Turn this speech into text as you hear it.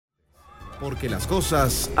Porque las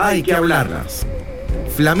cosas hay que hablarlas.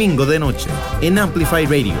 Flamingo de noche en Amplify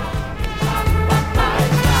Radio.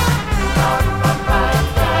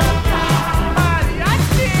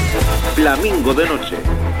 Flamingo de noche.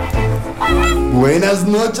 Buenas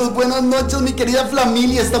noches mi querida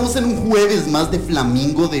familia. Estamos en un jueves más de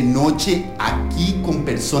Flamingo de noche, aquí con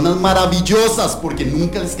personas maravillosas, porque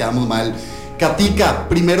nunca les quedamos mal. Katica,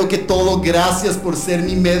 primero que todo, gracias por ser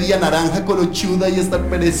mi media naranja colochuda y estar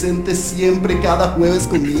presente siempre, cada jueves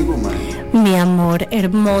conmigo, man. Mi amor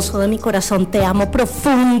hermoso de mi corazón, te amo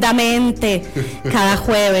profundamente. Cada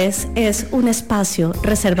jueves es un espacio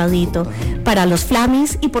reservadito para los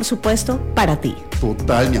Flamis y por supuesto para ti.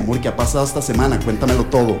 Total, mi amor, ¿qué ha pasado esta semana? Cuéntamelo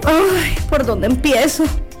todo. Ay, ¿por dónde empiezo?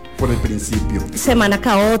 Por el principio. Semana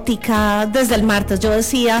caótica, desde el martes yo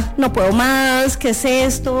decía, no puedo más, ¿qué es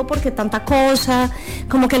esto? ¿Por qué tanta cosa?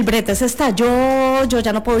 Como que el brete se estalló, yo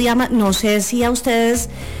ya no podía más. No sé si a ustedes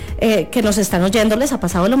que nos están oyendo les ha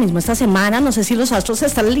pasado lo mismo esta semana, no sé si los astros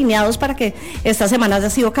están alineados para que esta semana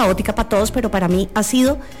haya sido caótica para todos, pero para mí ha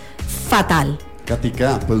sido fatal.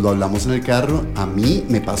 Katica, pues lo hablamos en el carro, a mí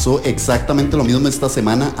me pasó exactamente lo mismo esta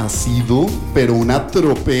semana, ha sido, pero un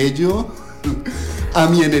atropello a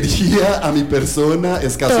mi energía, a mi persona,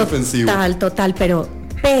 es casi ofensivo. Total,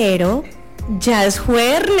 pero ya es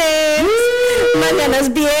jueves, mañana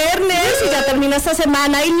es viernes y ya termina esta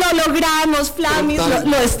semana y lo logramos, Flamis,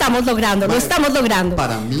 lo estamos logrando.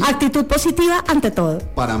 Para mí, actitud positiva ante todo.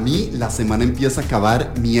 Para mí, la semana empieza a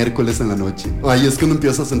acabar miércoles en la noche. Ahí es cuando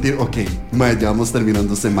empiezo a sentir, ok, ya vamos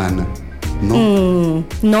terminando semana. ¿No?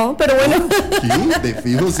 No, pero bueno. Sí, de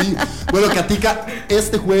fijo, sí. Bueno, Katica,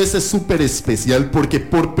 este jueves es súper especial porque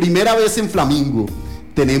por primera vez en Flamingo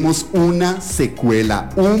tenemos una secuela,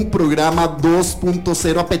 un programa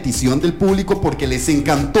 2.0 a petición del público porque les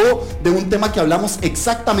encantó de un tema que hablamos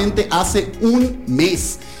exactamente hace un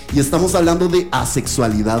mes. Y estamos hablando de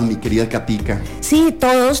asexualidad, mi querida Katica. Sí,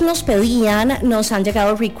 todos nos pedían, nos han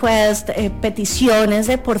llegado requests, peticiones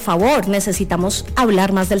de por favor, necesitamos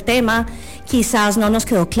hablar más del tema. Quizás no nos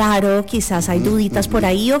quedó claro, quizás hay duditas por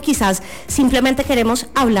ahí o quizás simplemente queremos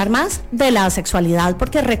hablar más de la asexualidad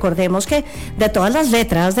porque recordemos que de todas las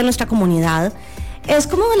letras de nuestra comunidad es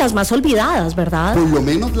como de las más olvidadas, ¿verdad? Por lo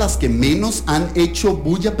menos las que menos han hecho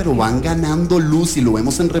bulla, pero van ganando luz y lo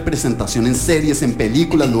vemos en representación en series, en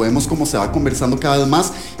películas, lo vemos como se va conversando cada vez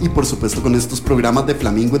más y por supuesto con estos programas de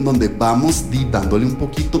Flamingo en donde vamos dándole un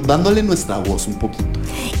poquito, dándole nuestra voz un poquito.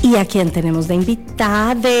 ¿Y a quién tenemos de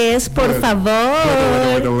invitades, por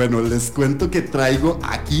favor? Bueno, les cuento que traigo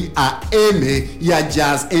aquí a M y a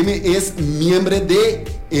Jazz. M es miembro de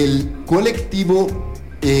el colectivo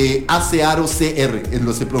ACR,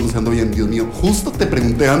 lo estoy pronunciando bien, Dios mío. Justo te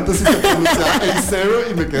pregunté antes si se pronunciaba el cero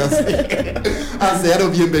y me quedé así.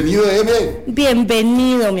 ACR, bienvenido, M.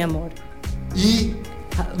 Bienvenido, mi amor. Y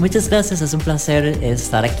muchas gracias, es un placer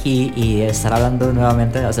estar aquí y estar hablando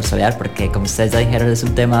nuevamente de la sexualidad porque como ustedes ya dijeron es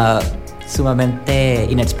un tema sumamente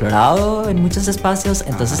inexplorado en muchos espacios,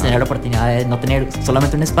 entonces tener la oportunidad de no tener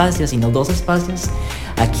solamente un espacio sino dos espacios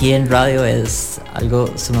aquí en radio es algo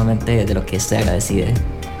sumamente de lo que estoy agradecido.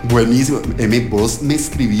 Buenísimo. M, vos me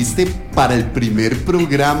escribiste para el primer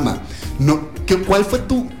programa. ¿Cuál fue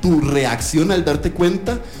tu reacción al darte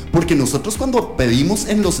cuenta? Porque nosotros cuando pedimos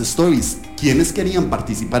en los stories quiénes querían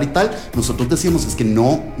participar y tal, nosotros decíamos es que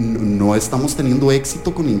no estamos teniendo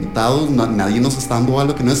éxito con invitados, nadie nos está dando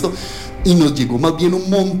algo que no esto, y nos llegó más bien un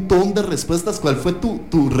montón de respuestas. ¿Cuál fue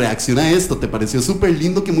tu reacción a esto? ¿Te pareció súper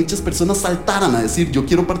lindo que muchas personas saltaran a decir yo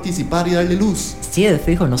quiero participar y darle luz? Sí, de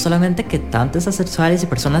fijo, no solamente que tantos asexuales y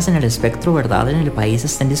personas en el espectro, ¿verdad?, en el país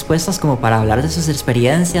estén dispuestas como para hablar de sus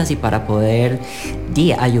experiencias y para poder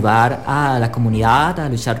ayudar a la comunidad a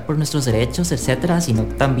luchar por nuestros derechos, etcétera, sino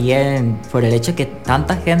también por el hecho que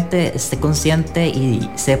tanta gente esté consciente y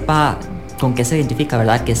sepa con qué se identifica,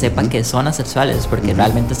 ¿verdad? Que sepan que son asexuales, porque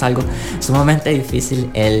realmente es algo sumamente difícil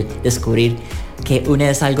el descubrir que uno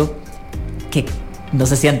es algo que no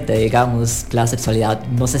se siente, digamos, la sexualidad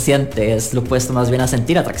no se siente, es lo opuesto más bien a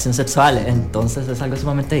sentir atracción sexual, entonces es algo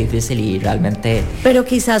sumamente difícil y realmente... Pero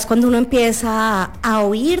quizás cuando uno empieza a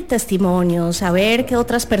oír testimonios, a ver que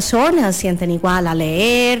otras personas sienten igual, a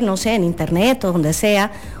leer, no sé, en internet o donde sea,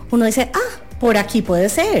 uno dice, por aquí puede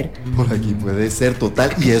ser. Por aquí puede ser,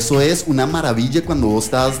 total. Y eso es una maravilla cuando vos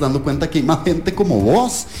te das dando cuenta que hay más gente como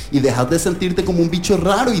vos y dejas de sentirte como un bicho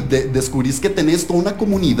raro y descubrís que tenés toda una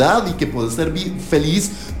comunidad y que puedes ser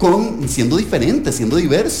feliz siendo diferente, siendo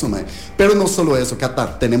diverso, man. Pero no solo eso,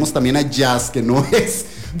 Cata, tenemos también a Jazz, que no es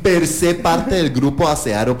per se parte del grupo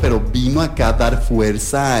Asearo, pero vino acá a dar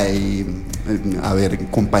fuerza y,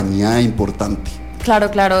 compañía importante.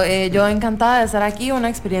 Claro, yo encantada de estar aquí, una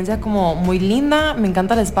experiencia como muy linda, me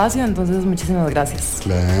encanta el espacio, entonces muchísimas gracias.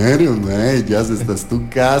 Claro, ya esta es tu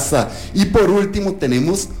casa. Y por último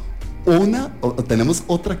tenemos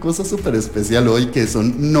otra cosa súper especial hoy, que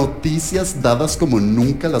son noticias dadas como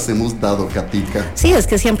nunca las hemos dado, Katica. Sí, es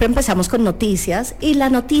que siempre empezamos con noticias y la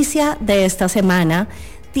noticia de esta semana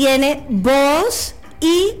tiene voz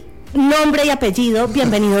y nombre y apellido.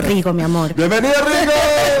 Bienvenido, Rigo, mi amor. ¡Bienvenido, Rigo!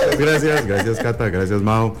 Gracias Cata, gracias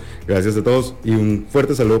Mao, gracias a todos y un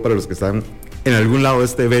fuerte saludo para los que están en algún lado de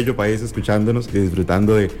este bello país escuchándonos y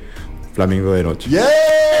disfrutando de Flamingo de Noche. ¡Yeah!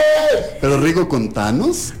 Pero Rigo,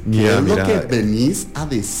 contanos, ¿qué es lo que venís a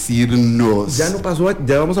decirnos?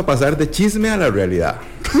 Ya vamos a pasar de chisme a la realidad.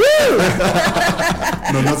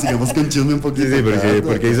 No, sigamos con chisme un poquito. Sí,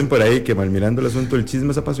 porque dicen por ahí que mal mirando el asunto, el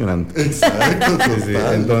chisme es apasionante. Exacto, sí.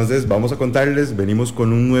 Entonces vamos a contarles, venimos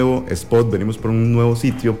con un nuevo spot, venimos por un nuevo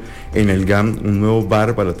sitio en el GAM, un nuevo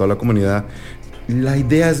bar para toda la comunidad. La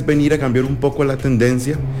idea es venir a cambiar un poco la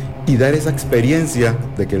tendencia y dar esa experiencia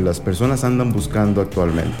de que las personas andan buscando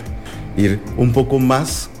actualmente. Ir un poco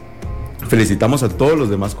más. Felicitamos a todos los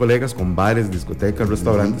demás colegas con bares, discotecas,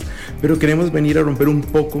 restaurantes, pero queremos venir a romper un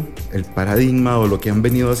poco el paradigma o lo que han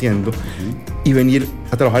venido haciendo y venir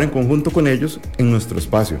a trabajar en conjunto con ellos en nuestro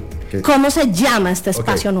espacio. ¿Cómo se llama este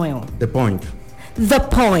espacio nuevo? The Point. The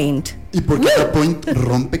Point. ¿Y por qué The Point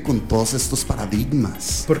rompe con todos estos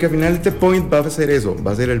paradigmas? Porque al final The Point va a ser eso,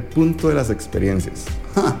 va a ser el punto de las experiencias.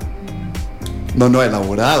 No,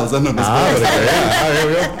 elaborado, o sea, no es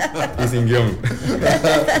y sin guión.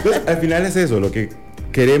 Entonces, al final es eso, lo que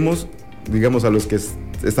queremos, digamos, a los que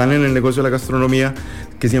están en el negocio de la gastronomía,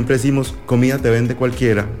 que siempre decimos, comida te vende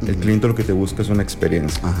cualquiera, el cliente lo que te busca es una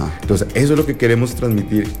experiencia. Entonces, eso es lo que queremos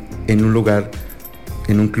transmitir en un lugar,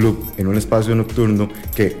 en un club, en un espacio nocturno,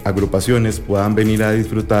 que agrupaciones puedan venir a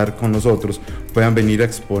disfrutar con nosotros, puedan venir a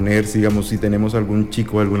exponer, digamos, si tenemos algún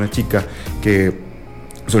chico o alguna chica que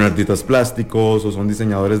son artistas plásticos o son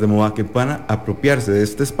diseñadores de moda, que puedan apropiarse de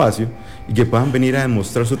este espacio y que puedan venir a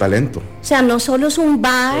demostrar su talento. O sea, no solo es un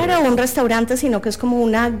bar o un restaurante, sino que es como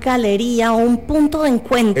una galería o un punto de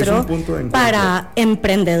encuentro, para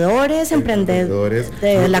emprendedores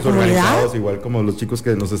de la comunidad. Igual como los chicos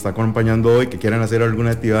que nos están acompañando hoy, que quieran hacer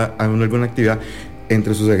alguna actividad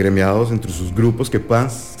entre sus agremiados, entre sus grupos, que puedan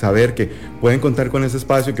saber que pueden contar con ese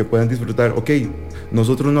espacio, que puedan disfrutar. Ok,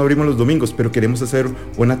 nosotros no abrimos los domingos, pero queremos hacer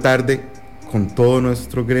una tarde con todo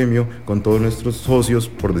nuestro gremio, con todos nuestros socios,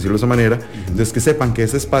 por decirlo de esa manera. Entonces, que sepan que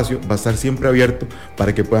ese espacio va a estar siempre abierto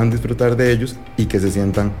para que puedan disfrutar de ellos y que se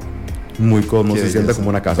sientan muy cómodos, se sienta como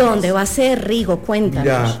una casa. ¿Dónde va a ser, Rigo? Cuéntanos.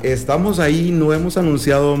 Ya, estamos ahí, no hemos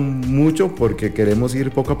anunciado mucho porque queremos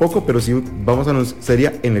ir poco a poco, pero sí vamos a anunciar,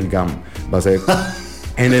 sería en el GAM, va a ser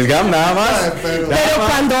en el GAM nada más. Pero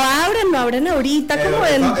cuando abren, no abren ahorita, como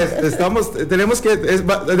tenemos que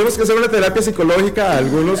hacer una terapia psicológica a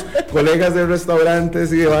algunos colegas de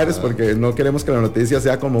restaurantes y de bares, porque no queremos que la noticia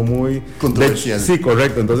sea como muy controversial. Sí,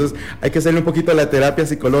 correcto. Entonces hay que hacerle un poquito la terapia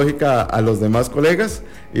psicológica a los demás colegas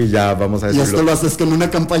y ya vamos a decirlo. Y esto lo haces con una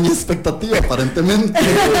campaña expectativa, aparentemente.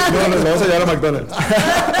 No, nos vamos a llevar a McDonald's.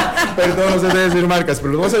 Perdón, no sé decir marcas,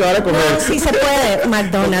 pero nos vamos a llevar a comer. Sí se puede,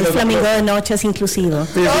 McDonald's, Flamingo de Noche es inclusivo.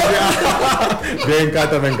 Sí. Bien,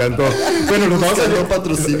 Cata, me encantó. Bueno, nos vamos a llevar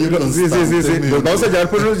patrocinio. Sí. Nos vamos a llevar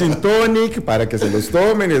por unos gin tonic para que se los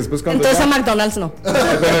tomen y después cuando. Entonces a McDonald's no.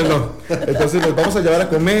 Entonces nos vamos a llevar a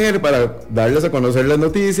comer para darles a conocer la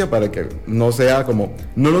noticia, para que no sea como,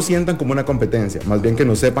 no nos sientan como una competencia, más bien que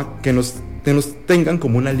nos sepan, que nos tengan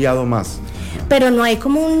como un aliado más. Pero no hay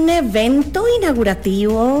como un evento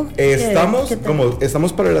inaugurativo.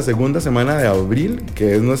 Estamos para la segunda semana de abril,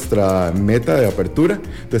 que es nuestra meta de apertura.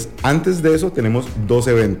 Entonces, antes de eso tenemos 2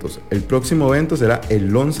 eventos. El próximo evento será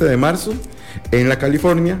el 11 de marzo en la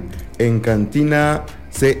California, en Cantina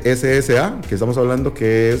CSSA, que estamos hablando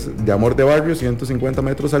que es de Amor de Barrio, 150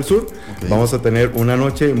 metros al sur. Okay. Vamos a tener una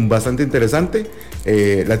noche bastante interesante.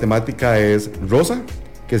 La temática es rosa,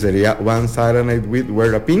 que sería One Saturday Night with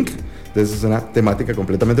Wear a Pink. Entonces es una temática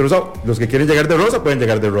completamente rosada. Los que quieren llegar de rosa pueden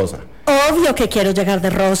llegar de rosa. Obvio que quiero llegar de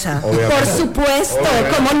rosa. Obviamente. Por supuesto.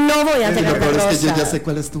 Obviamente. ¿Cómo no voy a llegar de rosa? Es que yo ya sé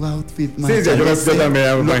cuál es tu outfit, man. Sí, yo también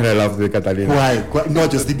me imagino el outfit de Catalina. ¿Cuál? No,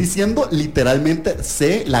 yo estoy diciendo literalmente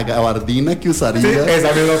sé la gabardina que usaría. Sí,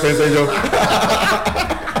 esa misma pensé yo.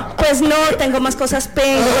 Pues no, tengo más cosas,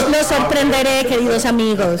 pero los sorprenderé, queridos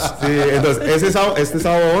amigos. Sí, entonces este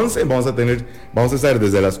sábado 11 vamos a estar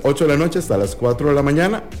desde las 8 de la noche hasta las 4 de la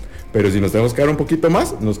mañana Pero si nos tenemos que dar un poquito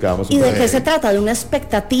más, nos quedamos un ¿Y de poco. qué se trata? De una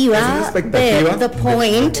expectativa, Es una expectativa de the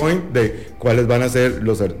point. de cuáles van a ser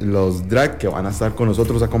los drag que van a estar con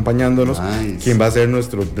nosotros acompañándonos, Nice. quién va a ser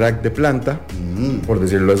nuestro drag de planta, por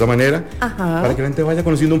decirlo de esa manera, Ajá. para que la gente vaya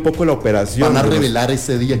conociendo un poco la operación. Van a revelar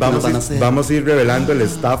ese día que nos van a hacer. Vamos a ir revelando el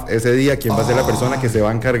staff ese día, quién va a ser la persona que se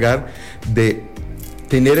va a encargar de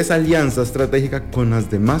tener esa alianza estratégica con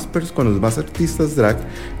las demás con los demás artistas drag,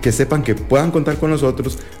 que sepan que puedan contar con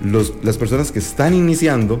nosotros, las personas que están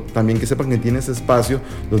iniciando, también que sepan que tiene ese espacio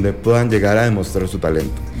donde puedan llegar a demostrar su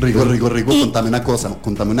talento. Rigo, contame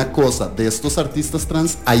una cosa, de estos artistas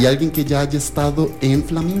trans, ¿hay alguien que ya haya estado en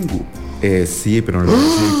Flamingo? Sí, pero no le voy a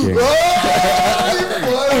decir quién.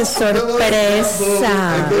 ¡Es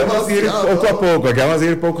sorpresa! Aquí vamos a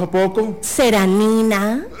ir poco a poco. ¿Será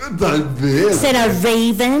Nina? Tal vez. ¿Será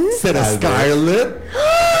Raven? ¿Será Scarlett?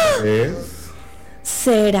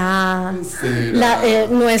 ¿Será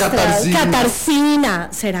nuestra Catarcina?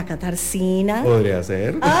 ¿Será Catarcina? Podría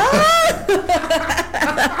ser.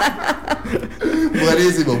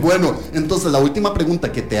 Buenísimo. Bueno, entonces la última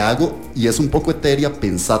pregunta que te hago, y es un poco etérea,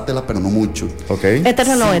 pensátela, pero no mucho. Ok.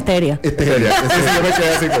 Eterna no, etérea. Etérea. Yo me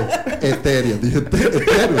quedé así como... Etérea. Dije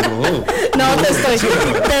etérea, no. No,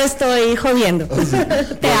 te estoy jodiendo.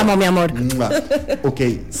 Te amo, mi amor. Ok,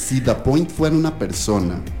 si The Point fuera una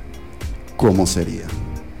persona, ¿cómo sería?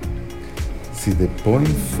 Si The Point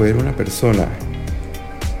fuera una persona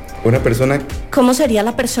 ¿Cómo sería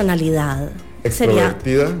la personalidad? Sería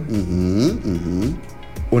extrovertida,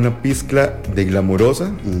 una pizcla de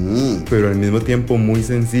glamurosa, pero al mismo tiempo muy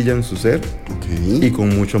sencilla en su ser, Ok. y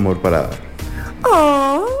con mucho amor para dar.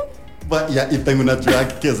 oh, Y tengo una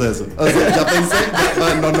track, ¿qué es eso? O sea, ya pensé,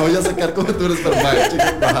 no voy a sacar coberturas, pero vaya, chicos,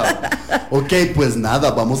 bajado. Ok, pues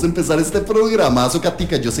nada, vamos a empezar este programazo,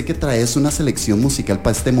 Katica. Yo sé que traes una selección musical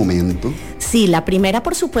para este momento. sí, la primera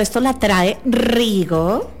por supuesto la trae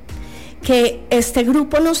Rigo, que este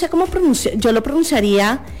grupo no sé cómo pronunciar, yo lo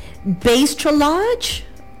pronunciaría Bastrology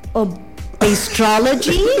o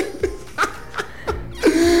Bastrology.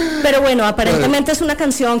 Pero bueno, aparentemente es una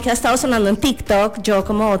canción que ha estado sonando en TikTok. Yo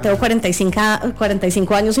como tengo 45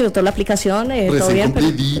 años y no tengo la aplicación, todo Recién bien, pero-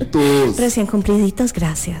 cumpliditos. Recién cumpliditos,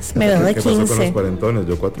 gracias. Me veo de ¿Qué pasó con los 15. cuarentones?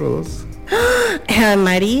 Yo 4'2".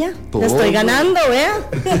 María, Todo. le estoy ganando, vea.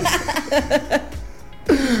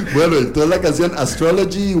 Bueno, entonces la canción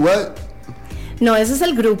Astrology, what? No, ese es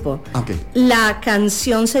el grupo. Ok. La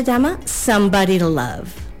canción se llama Somebody to Love.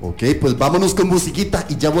 Ok, pues vámonos con musiquita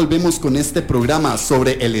y ya volvemos con este programa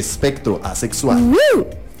sobre el espectro asexual. Woo!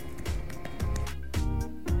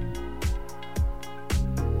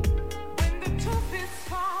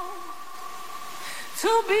 To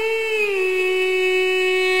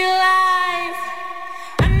be alive,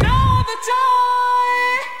 I know the joy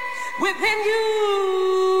within you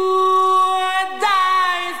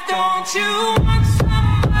dies. Don't you want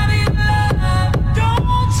somebody to love?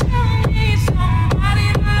 Don't you need somebody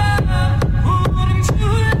to love? Wouldn't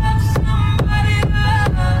you love somebody to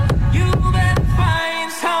love? You better find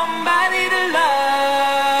somebody to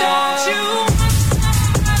love. Don't you want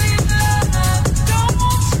somebody to love?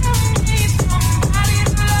 Don't you need somebody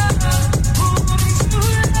to love? Wouldn't you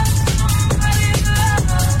love somebody to love?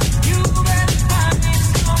 You better find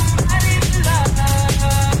somebody to love.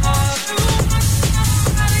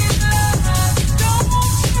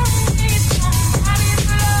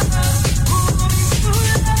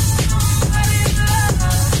 You want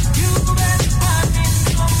somebody to love? Don't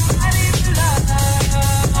you need somebody to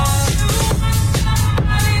love? Wouldn't you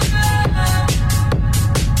love somebody to love?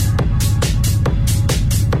 You better find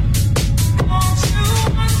somebody to love. You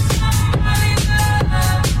want somebody to love?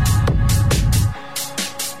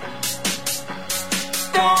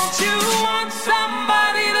 Don't you want somebody to love? Don't you want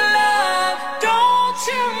somebody to love? Don't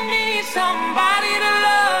you need somebody to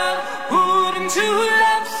love? Wouldn't you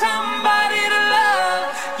love somebody to love?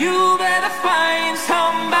 You better find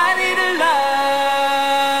somebody to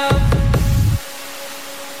love.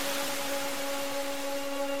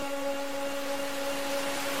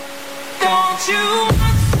 Don't you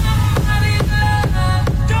want somebody to love?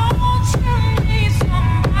 Don't you need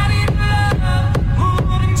somebody to love?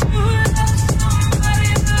 Wouldn't you love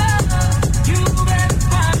somebody to love? You better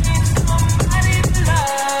find somebody to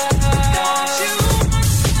love. Don't you want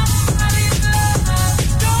somebody to love?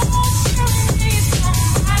 Don't you need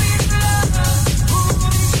somebody to love?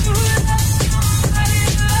 Wouldn't you love somebody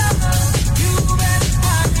to love? You better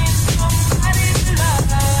find somebody to love.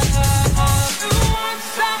 You want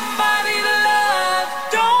somebody to love?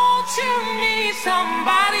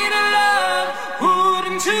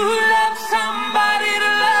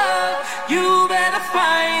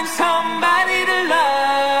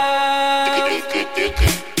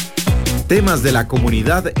 Temas de la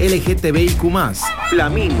comunidad LGTBIQ+.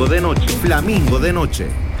 Flamingo de noche. Flamingo de noche.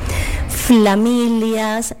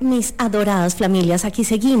 Flamilias, mis adoradas familias, aquí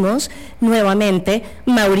seguimos nuevamente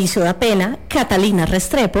Mauricio da Pena, Catalina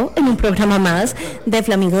Restrepo en un programa más de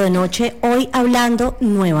Flamingo de Noche, hoy hablando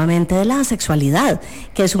nuevamente de la sexualidad,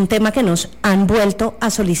 que es un tema que nos han vuelto a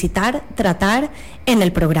solicitar tratar en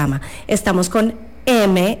el programa. Estamos con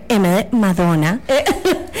M de Madonna.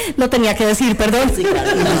 Lo tenía que decir, perdón. Sí,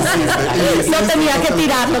 claro.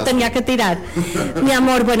 Lo tenía que tirar. Mi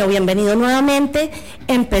amor, bueno, bienvenido nuevamente.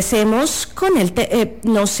 Empecemos con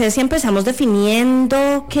no sé si empezamos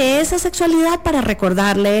definiendo qué es asexualidad para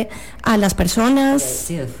recordarle a las personas.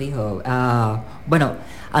 Sí, fijo. Bueno,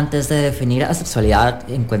 antes de definir asexualidad,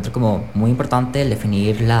 encuentro como muy importante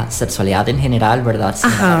definir la sexualidad en general, ¿verdad? Sin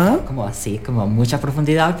hablar como así, como mucha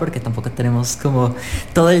profundidad, porque tampoco tenemos como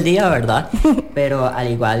todo el día, ¿verdad? Pero al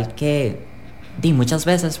igual que muchas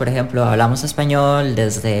veces, por ejemplo, hablamos español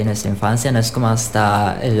desde nuestra infancia, no es como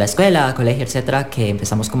hasta la escuela, colegio, etcétera, que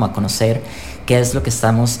empezamos como a conocer qué es lo que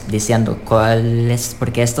estamos diciendo,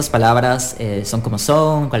 por qué estas palabras son como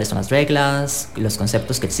son, cuáles son las reglas, los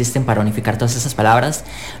conceptos que existen para unificar todas esas palabras.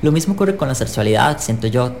 Lo mismo ocurre con la sexualidad, siento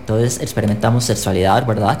yo, todos experimentamos sexualidad,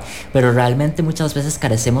 ¿verdad? Pero realmente muchas veces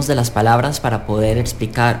carecemos de las palabras para poder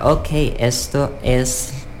explicar, ok, esto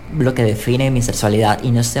es lo que define mi sexualidad,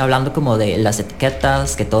 y no estoy hablando como de las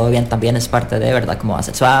etiquetas, que todo bien también es parte de, ¿verdad? Como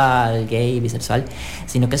asexual, gay, bisexual,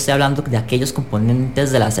 sino que estoy hablando de aquellos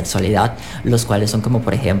componentes de la sexualidad, los cuales son como,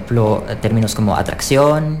 por ejemplo, términos como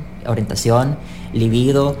atracción, orientación,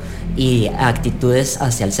 libido y actitudes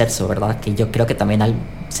hacia el sexo, ¿verdad? Que yo creo que también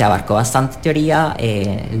se abarcó bastante teoría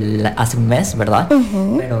hace un mes, ¿verdad?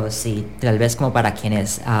 Pero sí, tal vez como para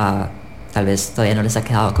quienes tal vez todavía no les ha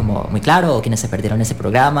quedado como muy claro, o quienes se perdieron ese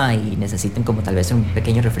programa y necesiten como tal vez un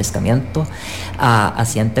pequeño refrescamiento,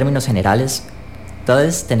 así en términos generales,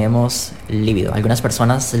 todos tenemos libido. Algunas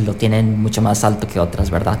personas lo tienen mucho más alto que otras,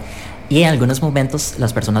 ¿verdad? Y en algunos momentos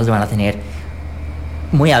las personas lo van a tener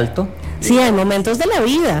muy alto. Sí, hay momentos de la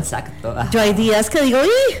vida. Exacto. Yo hay días que digo,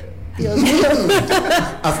 ¡ih! Dios mío.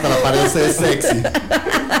 Hasta la parece sexy.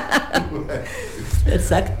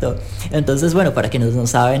 Exacto. Entonces, bueno, para quienes no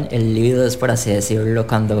saben, el libido es, por así decirlo,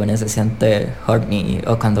 cuando uno se siente horny,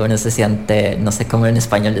 o cuando uno se siente, no sé cómo en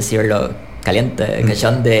español decirlo, caliente,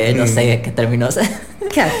 cachón de, no sé qué términos.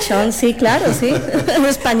 Cachón, sí, claro, sí. En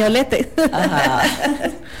españolete.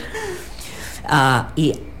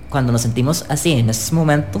 Y cuando nos sentimos así, en estos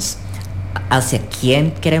momentos, ¿hacia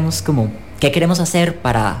quién queremos qué queremos hacer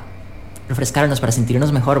para refrescarnos, para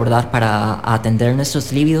sentirnos mejor, ¿verdad? Para atender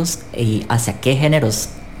nuestros líbidos, y hacia qué géneros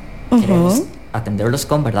queremos atenderlos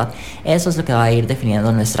con, ¿verdad? Eso es lo que va a ir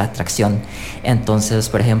definiendo nuestra atracción. Entonces,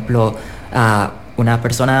 por ejemplo, una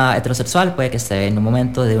persona heterosexual puede que esté en un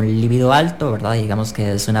momento de un libido alto, ¿verdad? Digamos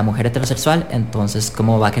que es una mujer heterosexual, entonces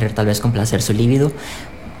 ¿cómo va a querer tal vez complacer su libido?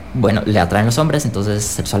 Bueno, le atraen los hombres, entonces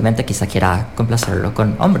sexualmente quizá quiera complacerlo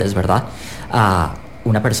con hombres, ¿verdad?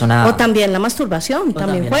 Una persona... O también la masturbación,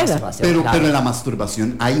 también juega. Pero en la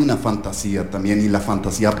masturbación hay una fantasía también, y la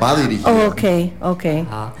fantasía va dirigida. Ok.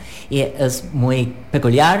 Y es muy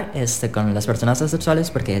peculiar con las personas asexuales,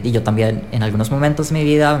 porque yo también en algunos momentos de mi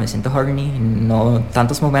vida me siento horny, no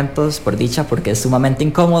tantos momentos por dicha, porque es sumamente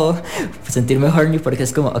incómodo sentirme horny, porque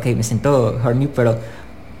es como, ok, me siento horny, pero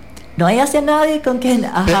no hay hacia nadie con quien,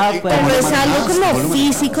 pero es algo como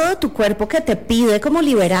físico de tu cuerpo que te pide como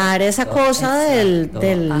liberar esa cosa del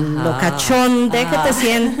lo cachonde que te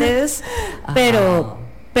sientes,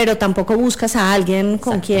 pero tampoco buscas a alguien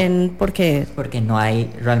con quien, porque no hay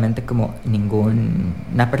realmente como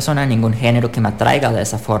ninguna persona, ningún género que me atraiga de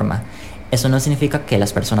esa forma. Eso no significa que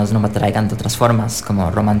las personas no me atraigan de otras formas, como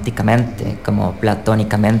románticamente, como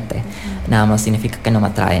platónicamente. Nada más significa que no me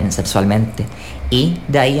atraen sexualmente. Y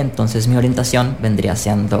de ahí entonces mi orientación vendría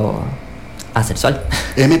siendo asexual.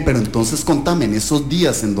 Pero entonces contame, en esos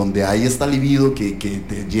días en donde hay esta libido que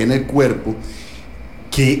te llena el cuerpo,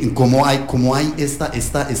 ¿cómo hay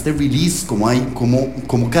este release?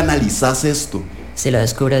 ¿Cómo canalizas esto? Si lo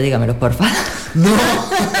descubre, dígamelo, porfa. No.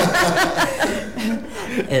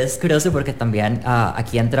 Es curioso porque también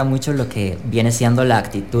aquí entra mucho lo que viene siendo la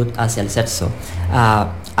actitud hacia el sexo.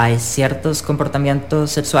 Hay ciertos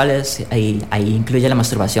comportamientos sexuales, ahí incluye la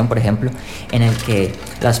masturbación, por ejemplo, en el que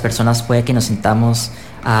las personas puede que nos sintamos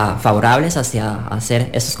favorables hacia hacer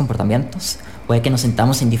esos comportamientos. puede que nos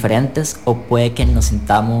sintamos indiferentes o puede que nos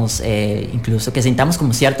sintamos, incluso que sintamos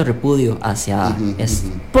como cierto repudio hacia esto.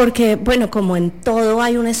 Porque, bueno, como en todo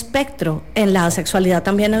hay un espectro, en la sexualidad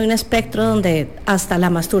también hay un espectro donde hasta la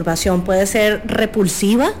masturbación puede ser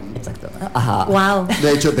repulsiva. Exacto. Ajá. Wow.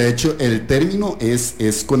 De hecho, el término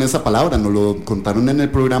es con esa palabra, nos lo contaron en el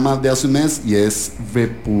programa de hace un mes y es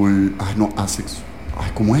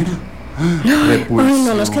 ¿cómo era? Ay,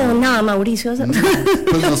 no nos quedó nada, Mauricio.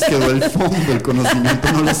 Pues nos quedó el fondo, el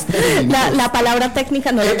conocimiento, no los términos. La palabra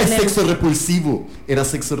técnica no la Es tenemos. sexo repulsivo, era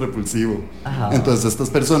sexo repulsivo. Ajá. Entonces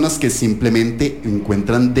estas personas que simplemente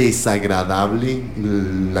encuentran desagradable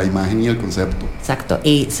la imagen y el concepto. Exacto,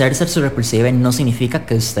 y ser sexo repulsivo no significa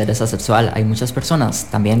que usted es asexual. Hay muchas personas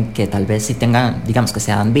también que tal vez sí tengan, digamos que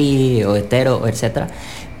sean bi o hetero o etcétera,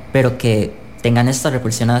 pero que tengan esta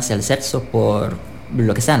repulsión hacia el sexo por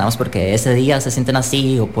lo que sea, nada más porque ese día se sienten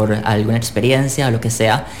así o por alguna experiencia o lo que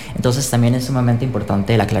sea. Entonces también es sumamente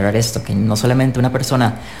importante el aclarar esto, que no solamente una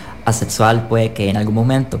persona asexual puede que en algún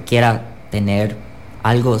momento quiera tener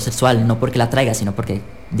algo sexual, no porque la traiga, sino porque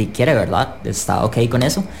quiere, ¿verdad? Está ok con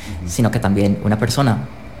eso, sino que también una persona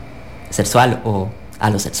sexual o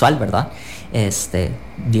alosexual, ¿verdad?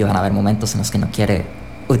 Van a haber momentos en los que no quiere,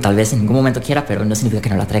 o tal vez en ningún momento quiera, pero no significa que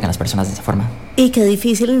no la traigan las personas de esa forma. Y qué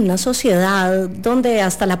difícil en una sociedad donde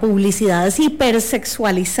hasta la publicidad es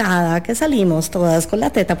hipersexualizada, que salimos todas con la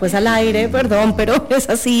teta pues al aire, perdón, pero es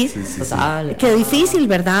así. Total. Qué difícil,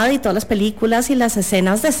 ¿verdad? Y todas las películas y las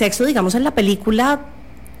escenas de sexo, digamos, en la película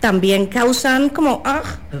también causan como...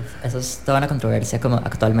 Eso es toda una controversia como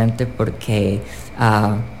actualmente porque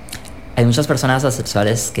hay muchas personas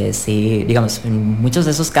asexuales que sí, digamos, en muchos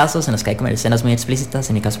de esos casos en los que hay como escenas muy explícitas,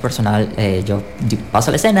 en mi caso personal, yo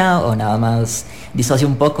paso la escena o nada más disocio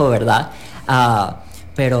un poco, ¿verdad?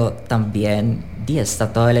 Pero también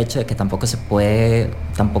está todo el hecho de que tampoco se pueden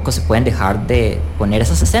dejar de poner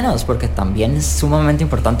esas escenas, porque también es sumamente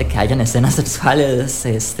importante que hayan escenas sexuales.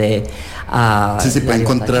 Pueden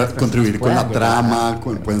contribuir con la trama,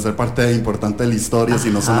 pueden ser parte importante de la historia, si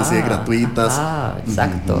no son así de gratuitas.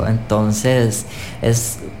 Exacto. Entonces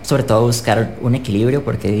es sobre todo buscar un equilibrio,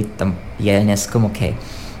 porque también es como que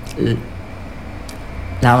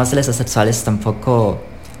nada más los asexuales tampoco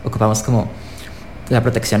ocupamos como la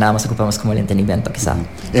protección, nada más ocupamos como el entendimiento, quizá.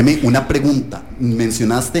 Una pregunta.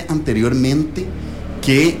 Mencionaste anteriormente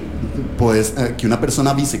que una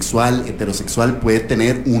persona bisexual, heterosexual puede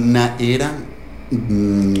tener una era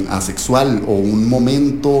asexual o un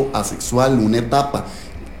momento asexual, una etapa.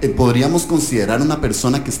 ¿Podríamos considerar una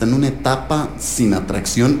persona que está en una etapa sin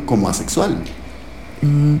atracción como asexual?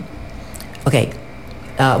 Ok.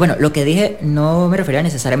 Bueno, lo que dije no me refería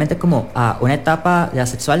necesariamente como a una etapa de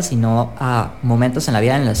asexual, sino a momentos en la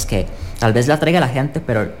vida en los que tal vez la traiga la gente,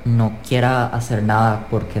 pero no quiera hacer nada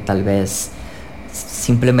porque tal vez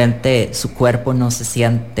simplemente su cuerpo no se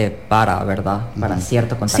siente ¿verdad? Para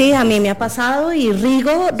cierto contacto. Sí, a mí me ha pasado y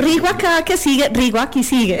Rigo acá que sigue, Rigo aquí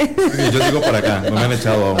sigue. Sí, yo sigo para acá, no me han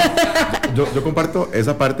echado aún. Yo comparto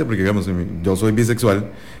esa parte porque, digamos, yo soy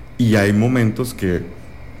bisexual y hay momentos que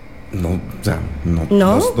no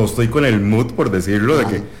estoy con el mood, por decirlo,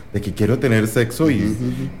 de que quiero tener sexo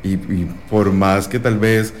y por más que tal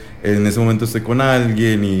vez en ese momento esté con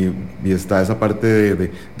alguien y está esa parte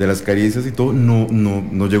de las caricias y todo,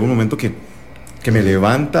 no llega un momento que me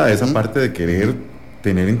levanta esa parte de querer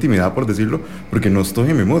tener intimidad, por decirlo, porque no estoy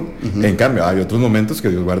en mi mood. En cambio, hay otros momentos que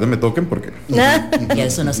Dios guarde me toquen porque... Y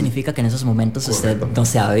eso no significa que en esos momentos usted no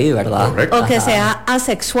sea bi, ¿verdad? Correcto. O que sea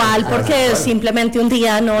asexual porque simplemente un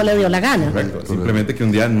día no le dio la gana. Correcto. Simplemente que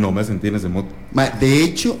un día no me sentí en ese mood. De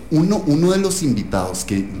hecho, uno de los invitados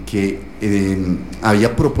que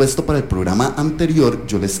había propuesto para el programa anterior,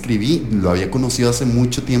 yo le escribí, lo había conocido hace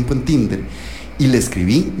mucho tiempo en Tinder, y le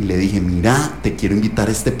escribí y le dije, mira, te quiero invitar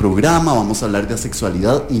a este programa, vamos a hablar de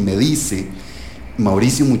asexualidad. Y me dice,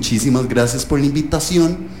 Mauricio, muchísimas gracias por la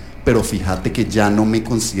invitación, pero fíjate que ya no me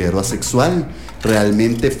considero asexual.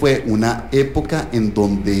 Realmente fue una época en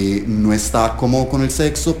donde no estaba cómodo con el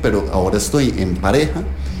sexo, pero ahora estoy en pareja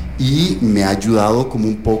y me ha ayudado como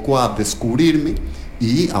un poco a descubrirme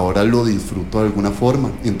y ahora lo disfruto de alguna forma.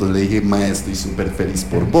 Entonces le dije, estoy súper feliz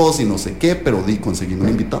por vos y no sé qué, pero conseguí un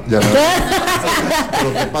invitado. Ya,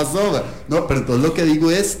 ¿pero qué pasó? No, pero entonces lo que digo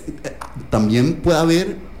es, también puede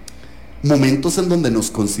haber momentos en donde nos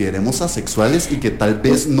consideremos asexuales y que tal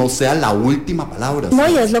vez no sea la última palabra. No,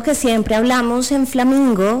 y es lo que siempre hablamos en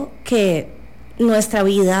Flamingo, que nuestra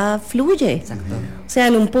vida fluye. Exacto. O sea,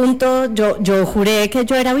 en un punto yo juré que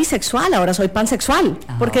yo era bisexual, ahora soy pansexual,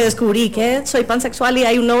 porque descubrí que soy pansexual y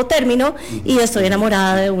hay un nuevo término y estoy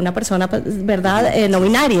enamorada de una persona, ¿verdad? No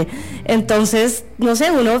binaria. Entonces, no sé,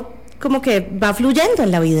 uno como que va fluyendo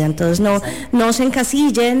en la vida, entonces no se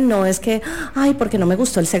encasillen, no es que, ay, porque no me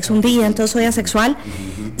gustó el sexo un día, entonces soy asexual.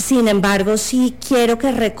 Sin embargo, sí quiero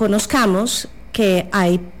que reconozcamos que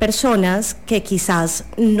hay personas que quizás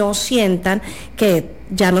no sientan, que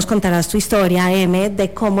ya nos contarás tu historia, M,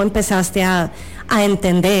 de cómo empezaste a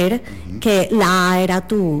entender que la A era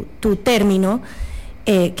tu término,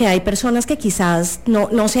 que hay personas que quizás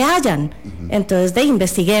no se hallan. Entonces,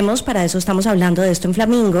 investiguemos, para eso estamos hablando de esto en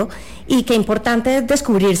Flamingo, y qué importante es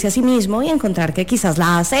descubrirse a sí mismo y encontrar que quizás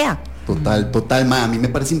la A sea. Total, ma, a mí me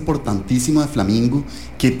parece importantísimo de Flamingo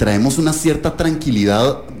que traemos una cierta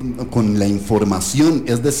tranquilidad con la información,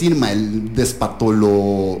 es decir, ma, el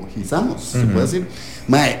despatologizamos, se puede decir,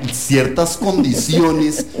 ma, ciertas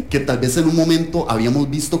condiciones que tal vez en un momento habíamos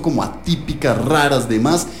visto como atípicas, raras,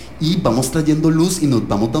 demás, y vamos trayendo luz y nos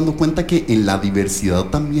vamos dando cuenta que en la diversidad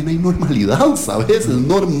también hay normalidad, ¿sabes? Es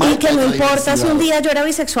normal. Y que no importa si un día yo era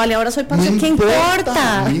bisexual y ahora soy pansexual, ¿qué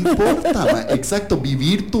importa? No importa, ma, exacto,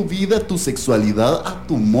 vivir tu vida, tu sexualidad a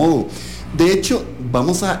tu modo. De hecho,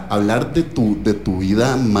 vamos a hablar de tu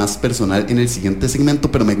vida más personal en el siguiente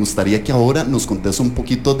segmento, pero me gustaría que ahora nos contes un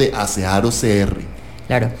poquito de Asearo CR.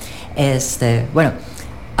 Claro, bueno,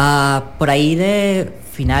 por ahí de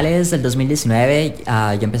finales del 2019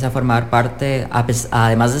 yo empecé a formar parte,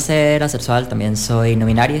 además de ser asexual, también soy no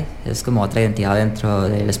binaria, es como otra identidad dentro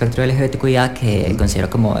del espectro LGBTQIA que considero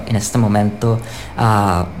como en este momento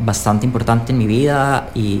bastante importante en mi vida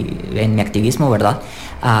y en mi activismo, ¿verdad?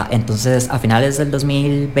 Entonces, a finales del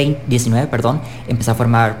 2019, empecé a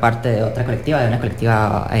formar parte de otra colectiva, de una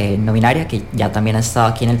colectiva no binaria que ya también ha estado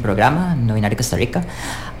aquí en el programa, No Binario Costa Rica.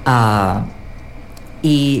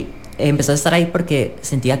 Y empecé a estar ahí porque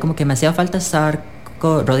sentía como que me hacía falta estar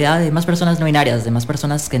rodeada de más personas no binarias, de más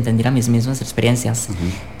personas que entendieran mis mismas experiencias.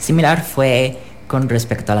 Similar fue con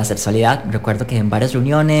respecto a la sexualidad. Recuerdo que en varias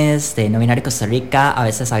reuniones de No Binario Costa Rica a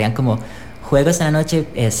veces habían como juegos en la noche,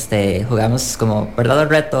 jugamos como verdad o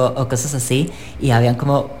reto o cosas así, y habían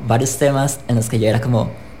como varios temas en los que yo era como,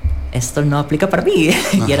 esto no aplica para mí.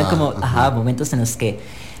 Y eran como, momentos en los que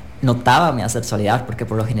notaba mi asexualidad, porque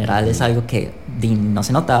por lo general es algo que no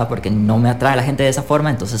se nota, porque no me atrae la gente de esa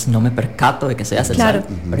forma, entonces no me percato de que soy asexual.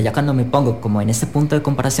 Claro. Pero ya cuando me pongo como en ese punto de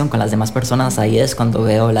comparación con las demás personas, ahí es cuando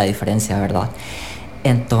veo la diferencia, ¿verdad?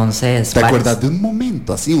 Entonces... ¿Te acuerdas de un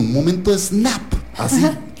momento así, un momento de snap? Así,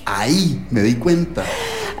 ahí me di cuenta.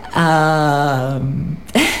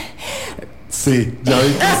 Sí, ya vi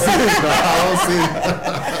que sí.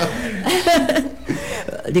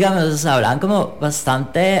 Digamos, hablaban como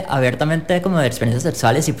bastante abiertamente como de experiencias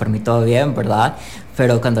sexuales y por mí todo bien, ¿verdad?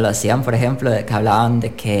 Pero cuando lo hacían, por ejemplo, de que hablaban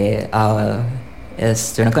de que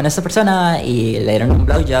estuvieron con esta persona y le dieron un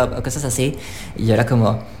blowjob o cosas así, y yo era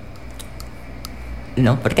como,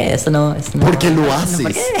 no, ¿por qué? Esto no... ¿Por qué lo haces?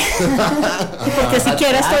 ¿Por qué? Porque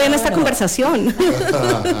siquiera estoy en esta conversación.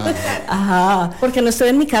 Porque no estoy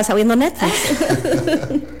en mi casa viendo Netflix.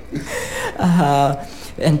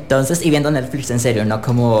 Entonces, y viendo Netflix en serio, no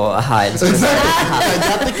como, Cállate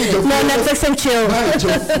que yo fui no, Netflix and chill. Yo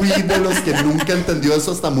fui de los que nunca entendió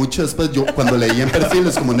eso hasta mucho después. Yo, cuando leí en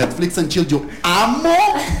perfiles como Netflix and chill, yo amo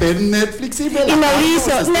ver Netflix y relajarme. Y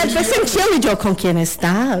Mauricio, Netflix and chill, y yo, ¿con quién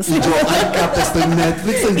estás? Y yo, ay, Cata, estoy en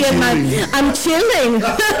Netflix and chilling. I'm chilling.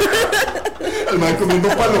 El man comiendo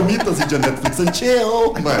palomitas y yo Netflix and chill.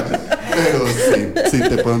 Bueno, pero sí,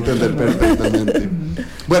 te puedo entender perfectamente.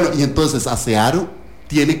 Bueno, y entonces, Asearo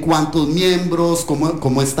 ¿tiene cuántos miembros?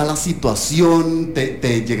 ¿Cómo está la situación?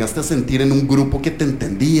 ¿Te llegaste a sentir en un grupo que te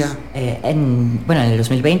entendía? En el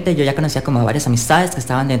 2020 yo ya conocía como varias amistades que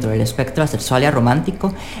estaban dentro del espectro asexual y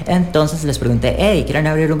aromántico. Entonces les pregunté, hey, ¿quieren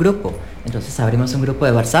abrir un grupo? Entonces abrimos un grupo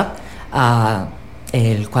de WhatsApp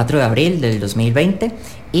el 4 de abril del 2020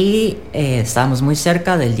 y estábamos muy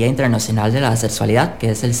cerca del Día Internacional de la Sexualidad,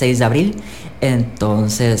 que es el 6 de abril.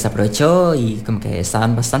 Entonces aprovechó y como que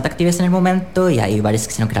estaban bastante activos en el momento, y ahí varios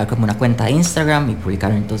quisieron crear como una cuenta de Instagram y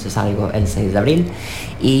publicaron entonces algo el 6 de abril,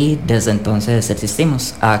 y desde entonces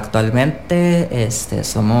existimos. Actualmente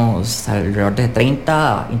somos alrededor de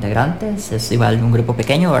 30 integrantes, es igual un grupo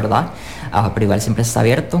pequeño, ¿verdad? Pero igual siempre está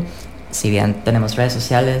abierto. Si bien tenemos redes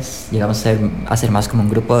sociales, llegamos a ser más como un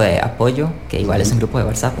grupo de apoyo, que igual es un grupo de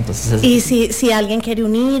WhatsApp. Entonces y si alguien quiere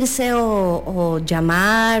unirse o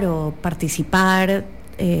llamar o participar,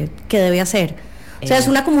 ¿qué debe hacer? O sea, es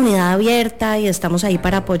una comunidad abierta y estamos ahí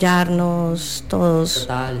para apoyarnos todos.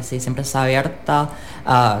 Total, sí, siempre está abierta.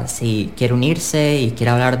 Si quiere unirse y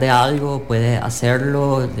quiere hablar de algo, puede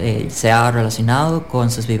hacerlo, sea relacionado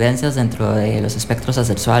con sus vivencias dentro de los espectros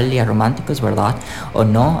asexual y arománticos, ¿verdad? O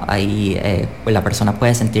no, ahí pues la persona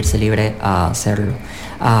puede sentirse libre a hacerlo.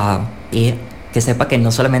 Y que sepa que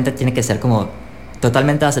no solamente tiene que ser como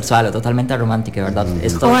totalmente asexual o totalmente romántica, ¿verdad?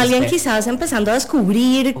 O alguien quizás empezando a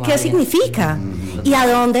descubrir qué significa y a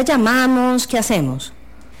dónde llamamos, qué hacemos.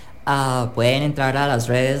 Pueden entrar a las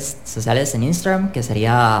redes sociales en Instagram, que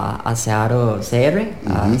sería asearocr,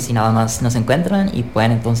 si nada más nos encuentran, y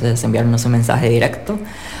pueden entonces enviarnos un mensaje directo.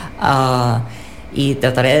 Y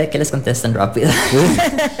trataré de que les contesten rápido.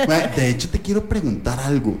 De hecho, te quiero preguntar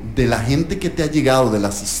algo. De la gente que te ha llegado, de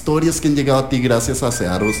las historias que han llegado a ti gracias a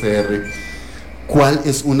ASEAR-OCR, ¿cuál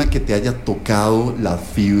es una que te haya tocado las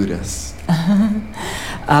fibras?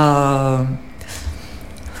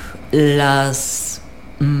 Las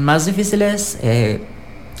más difíciles,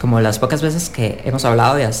 como las pocas veces que hemos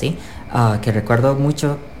hablado de así, que recuerdo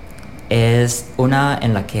mucho, es una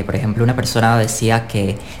en la que, por ejemplo, una persona decía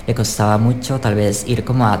que le costaba mucho tal vez ir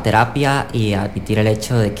como a terapia y admitir el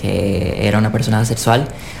hecho de que era una persona asexual,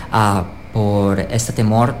 por este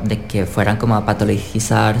temor de que fueran como a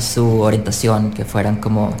patologizar su orientación, que fueran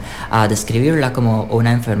como a describirla como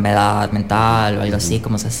una enfermedad mental o algo así,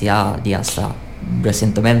 como se hacía hasta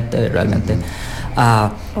recientemente realmente.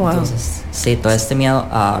 Entonces, sí, todo este miedo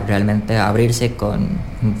a realmente abrirse con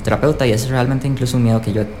un terapeuta, y es realmente incluso un miedo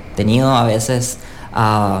que yo he tenido a veces,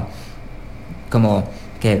 como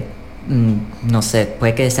que no sé,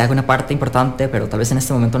 puede que sea una parte importante, pero tal vez en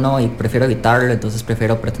este momento no, y prefiero evitarlo. Entonces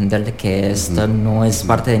prefiero pretender de que esto no es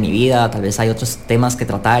parte de mi vida. Tal vez hay otros temas que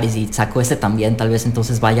tratar, y si saco este también, tal vez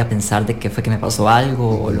entonces vaya a pensar de que fue que me pasó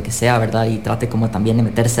algo o lo que sea, ¿verdad? Y trate como también de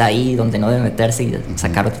meterse ahí donde no debe meterse y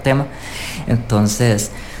sacar otro tema. Entonces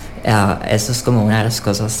eso es como una de las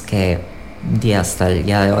cosas que hasta el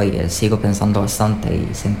día de hoy sigo pensando bastante, y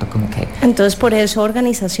siento como que... Entonces, por eso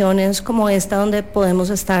organizaciones como esta, donde podemos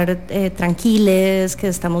estar tranquiles, que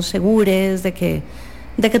estamos seguros de que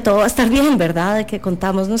todo va a estar bien, ¿verdad? De que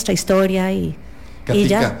contamos nuestra historia y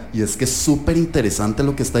Katica, y es que es súper interesante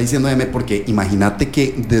lo que está diciendo M, porque imagínate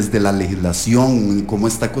que desde la legislación, cómo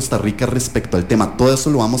está Costa Rica respecto al tema, todo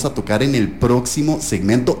eso lo vamos a tocar en el próximo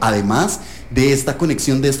segmento, además de esta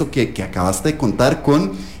conexión de esto que acabaste de contar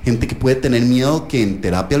con gente que puede tener miedo que en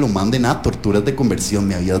terapia lo manden a torturas de conversión.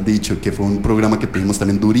 Me habías dicho que fue un programa que tuvimos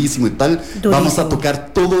también durísimo y tal. Durísimo. Vamos a tocar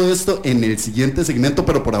todo esto en el siguiente segmento,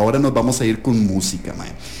 pero por ahora nos vamos a ir con música,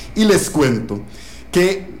 mae. Y les cuento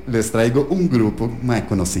que les traigo un grupo, mae,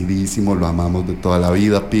 conocidísimo, lo amamos de toda la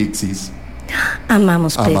vida, Pixies.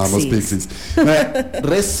 Amamos Pixies. Mae,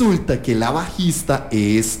 resulta que la bajista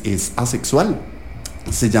es asexual.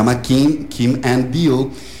 Se llama Kim Ann Deal,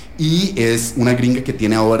 y es una gringa que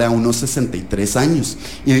tiene ahora unos 63 años.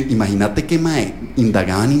 Y imagínate que, mae,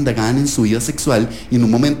 indagaban en su vida sexual, y en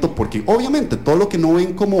un momento, porque obviamente todo lo que no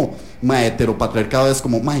ven como, mae, heteropatriarcado, es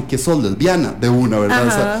como, mae, ¿qué sos, lesbiana? De una, ¿verdad?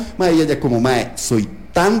 O sea, mae, ella como, mae, soy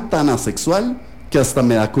tan asexual que hasta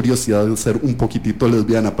me da curiosidad de ser un poquitito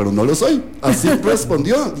lesbiana, pero no lo soy. Así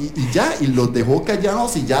respondió, y los dejó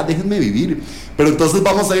callados, y ya déjenme vivir. Pero entonces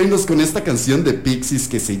vamos a irnos con esta canción de Pixies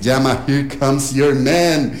que se llama Here Comes Your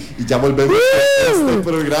Man, y ya volvemos a este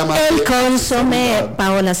programa. El consomé,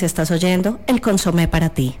 Paola, si estás oyendo, el consomé para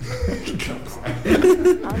ti.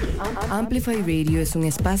 Amplify Radio es un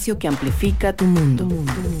espacio que amplifica tu mundo.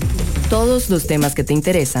 Todos los temas que te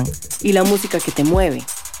interesan y la música que te mueve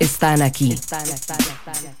están aquí.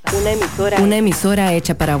 Una emisora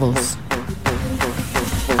hecha para vos.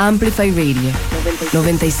 Amplify Radio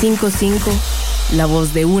 95.5, la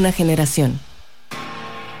voz de una generación.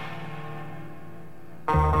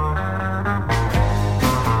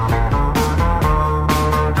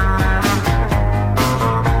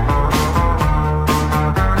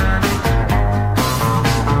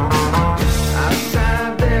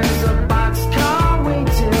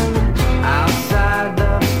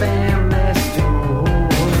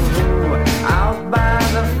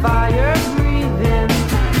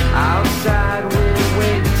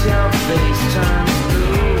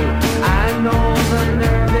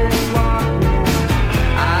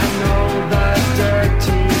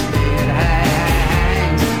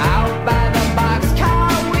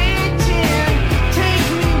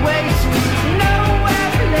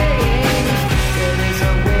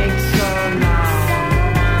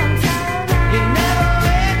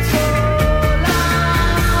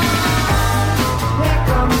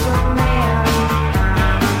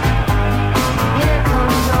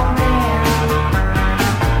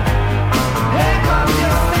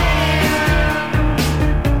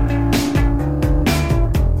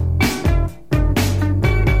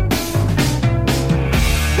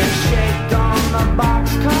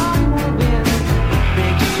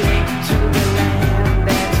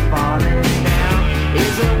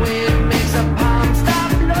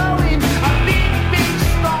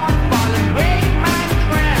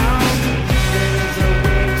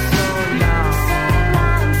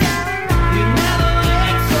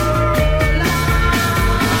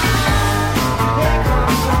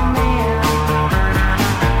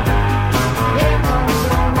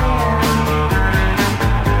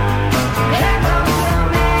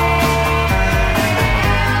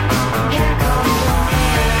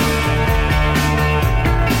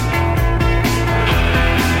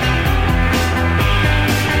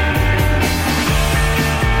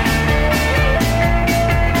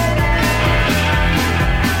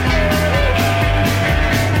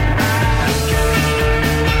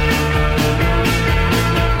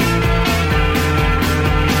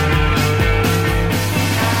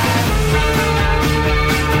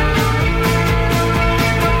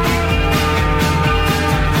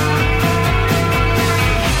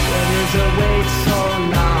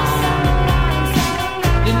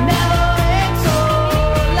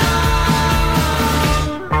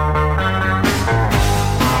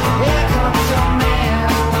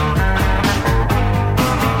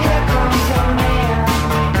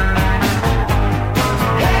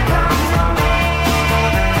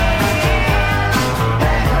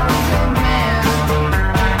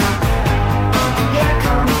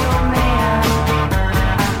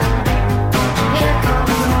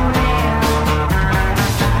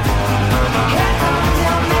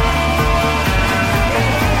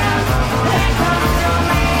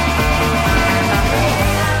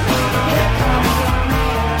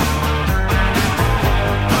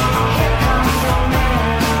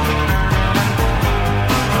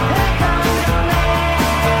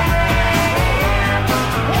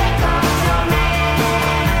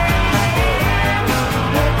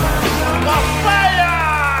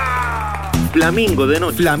 Flamingo de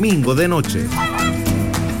noche. Flamingo de noche.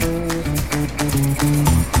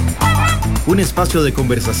 Un espacio de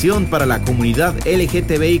conversación para la comunidad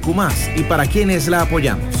LGTBIQ+, y para quienes la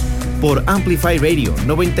apoyamos. Por Amplify Radio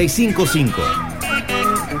 95.5.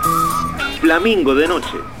 Flamingo de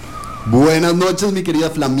noche. Buenas noches, mi querida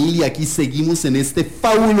familia. Aquí seguimos en este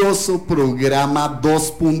fabuloso programa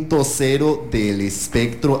 2.0 del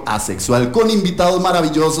espectro asexual con invitados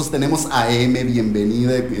maravillosos. Tenemos a M,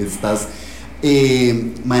 bienvenida. Estás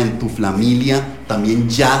en tu familia. También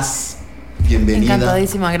Jazz, bienvenida.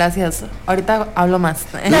 Encantadísima, gracias. Ahorita hablo más.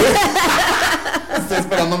 Estoy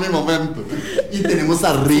esperando mi momento. Y tenemos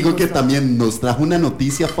a Rigo, que también nos trajo una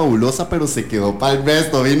noticia fabulosa, pero se quedó para el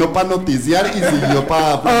resto. Vino para noticiar y siguió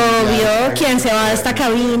para... Obvio, ¿quién se va de esta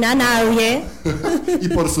cabina? Nadie. Y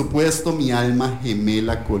por supuesto, mi alma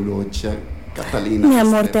gemela colocha, Catalina. Mi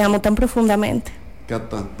amor, te amo tan profundamente.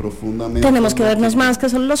 Cata, profundamente. Tenemos que vernos más que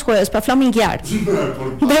solo los jueves para flaminguear.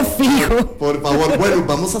 De fijo. Por favor, bueno,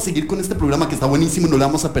 vamos a seguir con este programa que está buenísimo, no le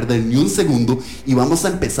vamos a perder ni un segundo. Y vamos a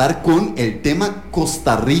empezar con el tema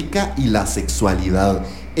Costa Rica y la sexualidad.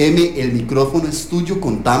 M, el micrófono es tuyo,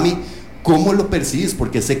 contame cómo lo percibes,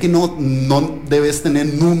 porque sé que no debes tener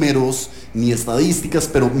números ni estadísticas,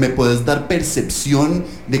 pero me puedes dar percepción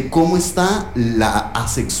de cómo está la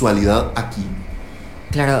asexualidad aquí.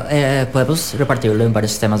 Claro, podemos repartirlo en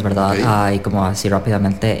varios temas, ¿verdad? Okay. Y como así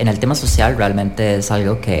rápidamente, en el tema social realmente es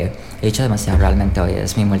algo que he dicho demasiado realmente hoy,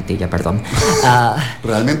 es mi muletilla, perdón.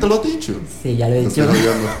 ¿Realmente lo has dicho? Sí, ya lo he dicho.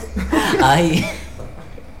 Ay.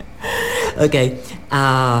 Ok.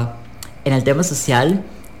 En el tema social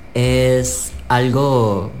es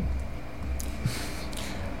algo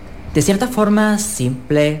de cierta forma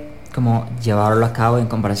simple como llevarlo a cabo en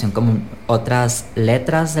comparación con otras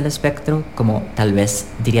letras del espectro, como tal vez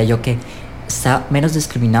diría yo que está menos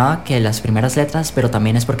discriminada que las primeras letras, pero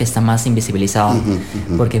también es porque está más invisibilizada,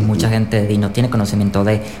 porque mucha gente no tiene conocimiento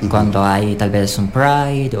de cuando hay tal vez un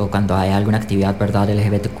Pride o cuando hay alguna actividad, ¿verdad?,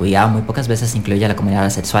 LGBTQIA, muy pocas veces incluye a la comunidad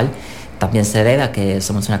asexual. También se debe a que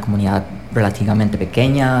somos una comunidad relativamente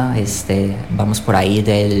pequeña, vamos por ahí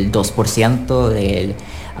del 2% del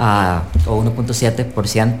o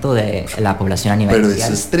 1.7% de la población a nivel Pero mundial.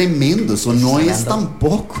 eso es tremendo, eso no es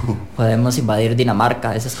tampoco. Podemos invadir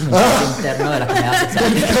Dinamarca, eso es como un chiste interno de la comunidad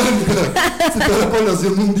sexual. Si toda la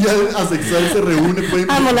población mundial asexual se reúne, pueden...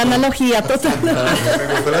 Amo la analogía total. Me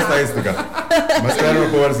gustó la estadística. Más claro no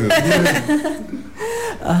puedo haber sido.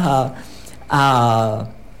 Ajá.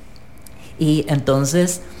 Y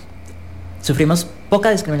entonces sufrimos poca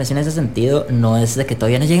discriminación en ese sentido. No es de que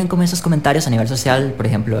todavía no lleguen como esos comentarios a nivel social. Por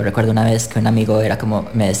ejemplo, recuerdo una vez que un amigo era como,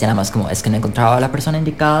 me decía nada más como, es que no encontraba a la persona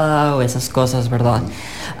indicada o esas cosas, ¿verdad?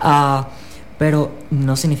 Pero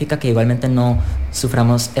no significa que igualmente no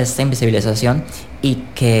suframos esta invisibilización y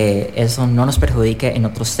que eso no nos perjudique en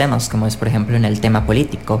otros temas, como es por ejemplo en el tema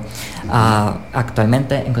político.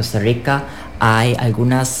 Actualmente en Costa Rica hay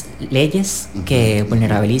algunas leyes que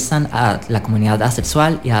vulnerabilizan a la comunidad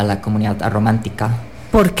asexual y a la comunidad aromántica.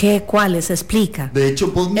 ¿Por qué? ¿Cuáles? Explica. De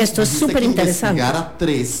hecho, vos me Esto es dijiste súper que interesante. investigara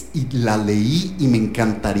 3 y la leí y me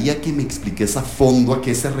encantaría que me expliques a fondo a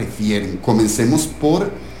qué se refieren. Comencemos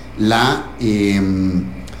por el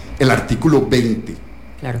artículo 20.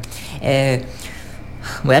 Claro.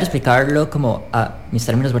 Voy a explicarlo como a mis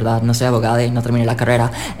términos, ¿verdad? No soy abogada y no terminé la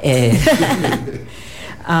carrera.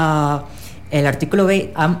 El artículo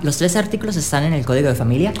 20, los 13 artículos están en el Código de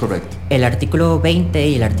Familia. Correcto. El artículo 20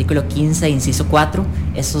 y el artículo 15, inciso 4,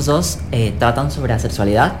 estos dos tratan sobre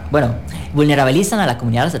asexualidad. Bueno, vulnerabilizan a la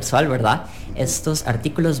comunidad asexual, ¿verdad? Estos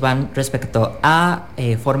artículos van respecto a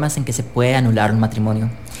formas en que se puede anular un matrimonio.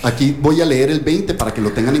 Aquí voy a leer el 20 para que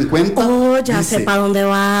lo tengan en cuenta. Oh, ya Dice, sé para dónde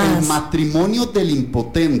vas. el matrimonio del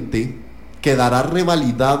impotente quedará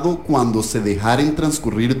revalidado cuando se dejaren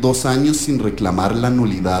transcurrir 2 años sin reclamar la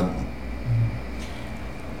nulidad.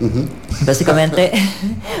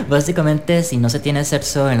 Básicamente, si no se tiene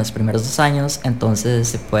sexo en los primeros 2 años, entonces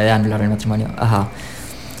se puede anular el matrimonio. Ajá.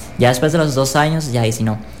 Ya después de los 2 años, ya ahí sí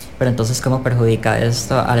no. Pero entonces, ¿cómo perjudica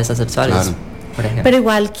esto a las asexuales? Claro. Por ejemplo. Pero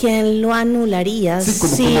igual, ¿quién lo anularía Sí,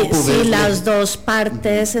 ¿cómo si poder, las dos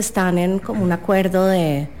partes están en como un acuerdo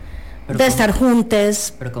de Pero estar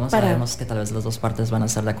juntas? Pero ¿cómo para- sabemos que tal vez las dos partes van a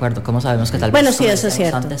estar de acuerdo? ¿Cómo sabemos que tal vez, Bueno, sí, como eso es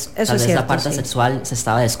decíamos cierto. antes, Eso tal es vez cierto, la parte sí. sexual se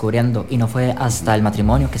estaba descubriendo y no fue hasta el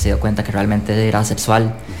matrimonio que se dio cuenta que realmente era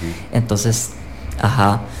sexual? Entonces,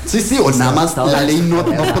 ajá. Sí, o nada más todo la ley eso. no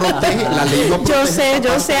protege, la ley no protege.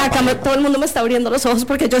 Yo sé, acá todo el mundo me está abriendo los ojos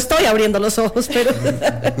porque yo estoy abriendo los ojos, pero...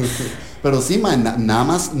 Pero sí, man, nada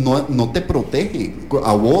más no te protege.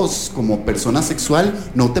 A vos, como persona sexual,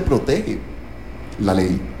 no te protege la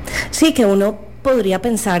ley. Sí, que uno podría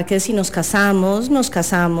pensar que si nos casamos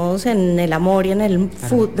en el amor y en el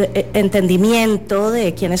entendimiento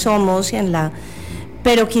de quiénes somos y en la...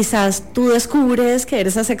 Pero quizás tú descubres que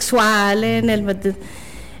eres asexual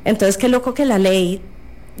entonces qué loco que la ley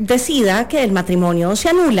decida que el matrimonio se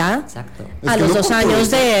anula. Exacto. A los 2 años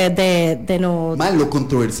de no... Ma, lo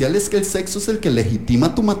controversial es que el sexo es el que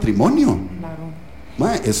legitima tu matrimonio. Claro.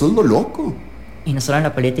 Ma, eso es lo loco. Y no solo en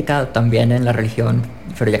la política, también en la religión,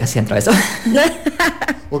 pero ya casi entra eso.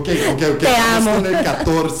 Ok. Te amo. Vamos con el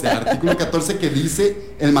 14, artículo 14 que dice,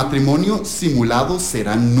 el matrimonio simulado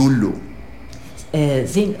será nulo.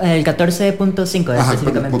 Sí, el 14.5 Ajá,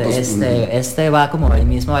 específicamente, punto- este va como el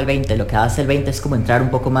mismo al 20, lo que hace el 20 es como entrar un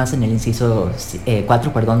poco más en el inciso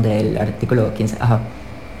 4, perdón, del artículo 15, ajá.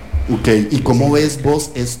 Ok, ¿y cómo ves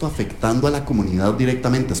vos esto afectando a la comunidad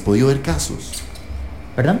directamente? ¿Has podido ver casos?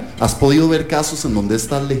 ¿Perdón? ¿Has podido ver casos en donde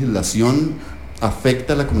esta legislación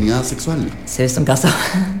afecta a la comunidad sexual? Sí, es un caso.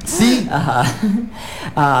 Sí.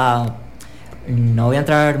 Ajá. No voy a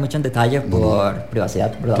entrar mucho en detalle por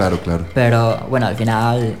privacidad, ¿verdad? Claro. Pero bueno, al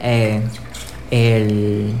final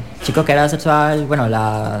el chico que era sexual, bueno,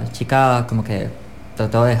 la chica como que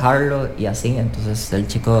trató de dejarlo y así, entonces el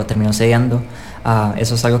chico terminó cediendo.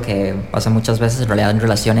 Eso es algo que pasa muchas veces en realidad en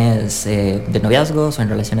relaciones de noviazgos o en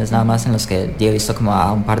relaciones nada más en los que yo he visto como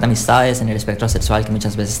a un par de amistades en el espectro sexual que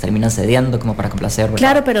muchas veces terminan cediendo como para complacer, ¿verdad?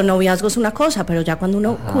 Claro, pero noviazgo es una cosa, pero ya cuando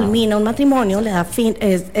uno culmina un matrimonio, le da fin,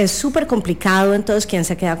 es súper complicado, entonces quién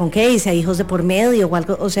se queda con qué, y si hay hijos de por medio o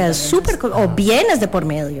algo, o sea, es súper, o bienes de por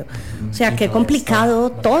medio, o sea, qué complicado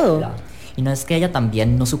todo. Y no es que ella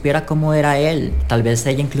también no supiera cómo era él, tal vez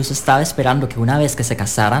ella incluso estaba esperando que una vez que se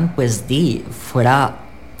casaran, pues fuera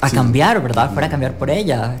a cambiar, ¿verdad? Fuera a cambiar por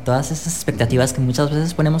ella. Todas esas expectativas que muchas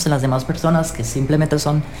veces ponemos en las demás personas, que simplemente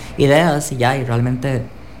son ideas y ya, y realmente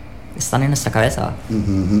están en nuestra cabeza.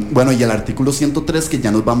 Bueno, y el artículo 103, que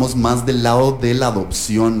ya nos vamos más del lado de la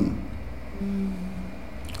adopción.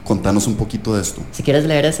 Contanos un poquito de esto. Si quieres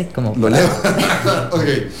leer ese, como... Lo leo. Ok,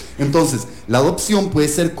 entonces, la adopción puede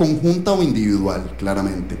ser conjunta o individual,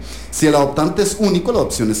 claramente. Si el adoptante es único, la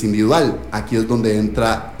adopción es individual. Aquí es donde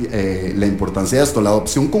entra la importancia de esto. La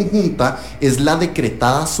adopción conjunta es la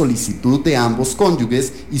decretada solicitud de ambos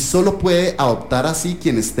cónyuges y solo puede adoptar así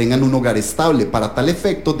quienes tengan un hogar estable. Para tal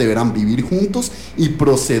efecto, deberán vivir juntos y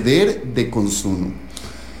proceder de consumo.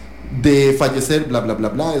 De fallecer, bla, bla, bla,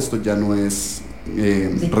 bla, esto ya no es...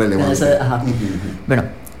 relevante. Bueno,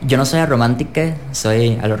 yo no soy aromántica,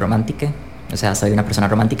 soy aloromántica, o sea, soy una persona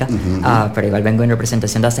romántica, pero igual vengo en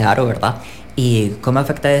representación de Aseharo, ¿verdad? ¿Y cómo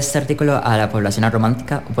afecta este artículo a la población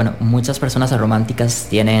aromántica? Bueno, muchas personas arománticas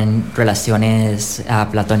tienen relaciones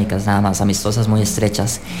platónicas, nada más, amistosas muy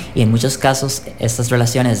estrechas, y en muchos casos estas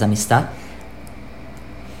relaciones de amistad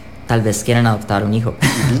tal vez quieren adoptar un hijo,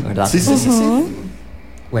 ¿verdad? Sí.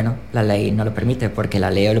 Bueno, la ley no lo permite, porque la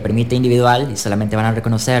ley lo permite individual y solamente van a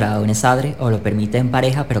reconocer a un exadre, o lo permite en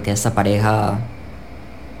pareja, pero que esa pareja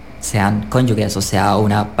sean cónyuges, o sea,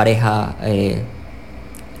 una pareja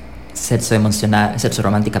sexo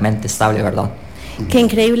románticamente estable, ¿verdad? Qué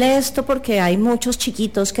increíble esto, porque hay muchos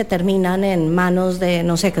chiquitos que terminan en manos de,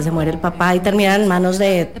 no sé, que se muere el papá y terminan en manos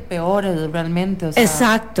de... Peores realmente, o sea.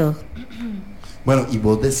 Exacto. Bueno, y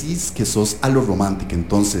vos decís que sos aloromántica,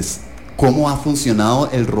 entonces... ¿Cómo ha funcionado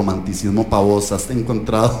el romanticismo para vos? ¿Has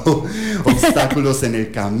encontrado obstáculos en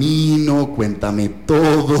el camino? Cuéntame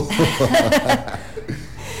todo.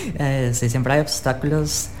 Sí, siempre hay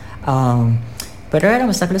obstáculos, pero eran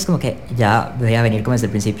obstáculos como que ya veía venir como desde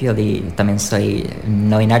el principio. También soy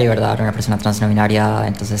no binario, ¿verdad? Una persona trans no binaria,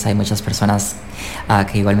 entonces hay muchas personas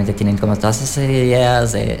que igualmente tienen como todas esas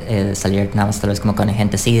ideas de salir nada más tal vez como con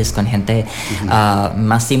gente cis, con gente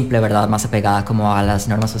más simple, ¿verdad? Más apegada como a las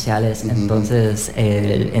normas sociales. Entonces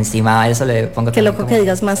encima a eso le pongo... Qué loco como, que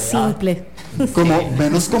digas más simple. Como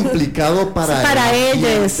menos complicado para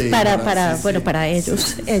ellos, gente, para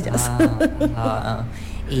ellos, ellas.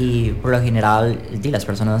 Y por lo general, las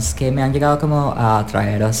personas que me han llegado como a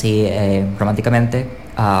atraer así románticamente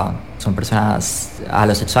son personas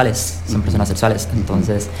alosexuales, son personas sexuales.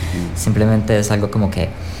 Entonces, simplemente es algo como que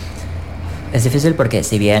es difícil, porque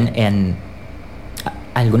si bien en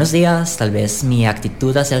algunos días tal vez mi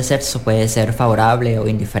actitud hacia el sexo puede ser favorable o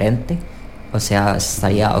indiferente, o sea,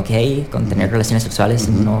 estaría ok con tener relaciones sexuales,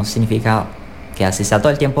 no significa que así sea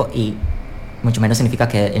todo el tiempo, y mucho menos significa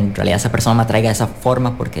que en realidad esa persona me atraiga de esa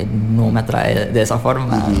forma, porque no me atrae de esa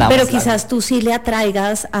forma. Pero quizás tú sí le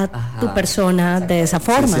atraigas a tu persona de esa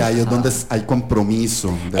forma. Sí, ahí es donde hay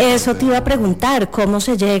compromiso. Eso te iba a preguntar, ¿cómo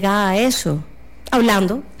se llega a eso?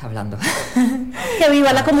 Hablando. Que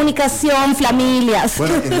viva la comunicación, familias.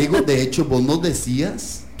 Bueno, Enrico, de hecho, vos nos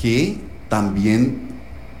decías que también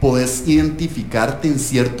puedes identificarte en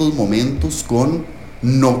ciertos momentos con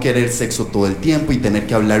no querer sexo todo el tiempo y tener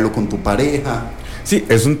que hablarlo con tu pareja. Sí,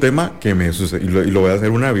 es un tema que me sucede, y lo voy a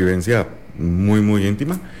hacer una vivencia muy, muy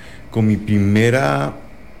íntima. Con mi primera,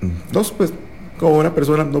 no, pues, como una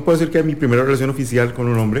persona, no puedo decir que es mi primera relación oficial con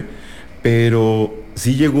un hombre, pero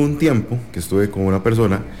sí llegó un tiempo que estuve con una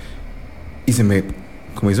persona y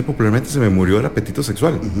como dice popularmente, se me murió el apetito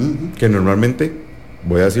sexual, que normalmente,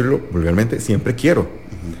 voy a decirlo vulgarmente, siempre quiero,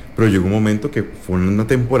 pero llegó un momento que fue una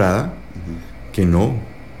temporada que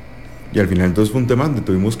no. Y al final entonces fue un tema donde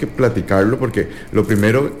tuvimos que platicarlo, porque lo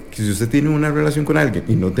primero, que si usted tiene una relación con alguien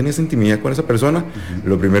y no tenés intimidad con esa persona,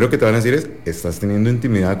 lo primero que te van a decir es, estás teniendo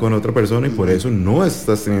intimidad con otra persona y por eso no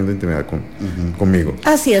estás teniendo intimidad conmigo.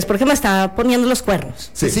 Así es, porque me está poniendo los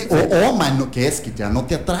cuernos. Sí, sí. O mano, que es que ya no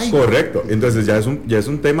te atraigo. Correcto, entonces ya es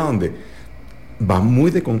un tema donde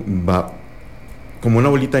va como una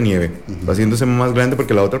bolita de nieve, va haciéndose más grande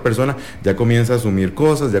porque la otra persona ya comienza a asumir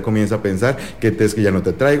cosas, ya comienza a pensar que es que ya no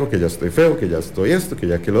te traigo, que ya estoy feo, que ya estoy esto, que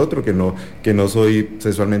ya que lo otro, que no soy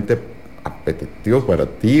sexualmente apetitivo para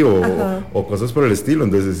ti o cosas por el estilo.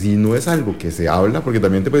 Entonces, si no es algo que se habla, porque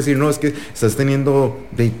también te puede decir, no, es que estás teniendo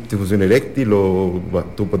difusión eréctil o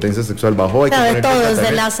tu potencia sexual bajó. Hay de todo,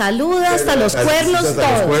 desde la salud hasta los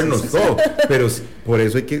cuernos, todo. Pero por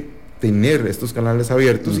eso hay que tener estos canales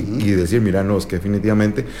abiertos y decir, mira, no, es que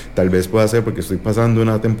definitivamente tal vez pueda ser porque estoy pasando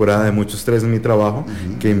una temporada de mucho estrés en mi trabajo,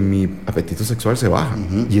 que mi apetito sexual se baja,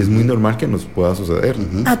 y es muy normal que nos pueda suceder.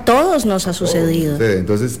 A todos nos ha sucedido.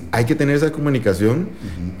 Entonces hay que tener esa comunicación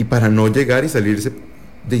y para no llegar y salirse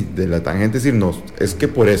de la tangente, decir, no, es que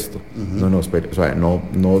por esto, no, espere, o sea,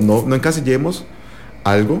 no encasillemos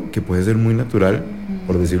algo que puede ser muy natural,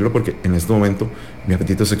 por decirlo, porque en este momento mi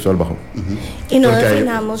apetito sexual bajó. Y no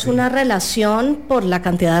definamos una relación por la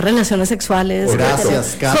cantidad de relaciones sexuales.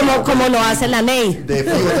 Gracias, como lo hace la ley.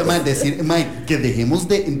 Decir, que dejemos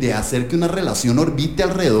de hacer que una relación orbite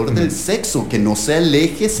alrededor del sexo, que no sea el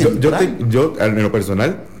eje central. Yo, en lo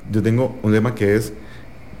personal, yo tengo un tema que es,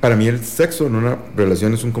 para mí el sexo en una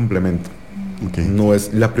relación es un complemento. No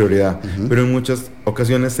es la prioridad, pero en muchas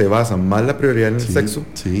ocasiones se basa más la prioridad en el sexo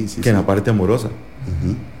que en la parte amorosa.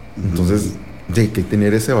 Entonces hay que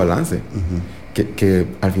tener ese balance, que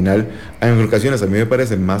al final en ocasiones a mí me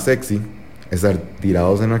parece más sexy estar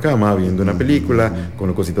tirados en la cama viendo una película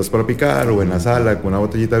con cositas para picar, o en la sala con una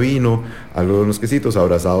botellita de vino, algo de unos quesitos,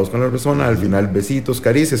 abrazados con la persona, al final besitos,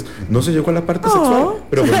 caricias. No sé yo con la parte sexual,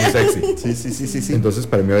 pero fue muy sexy. Sí. Entonces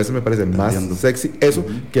para mí a veces me parece más sexy eso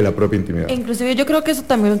que la propia intimidad. Inclusive yo creo que eso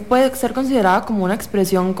también puede ser considerada como una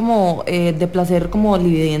expresión como de placer como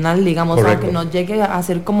libidinal, digamos, aunque no llegue a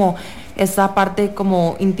ser como esa parte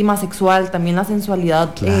como íntima sexual, también la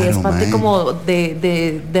sensualidad, es parte como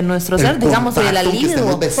de nuestro ser, digamos, de la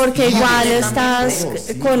libido, porque igual estás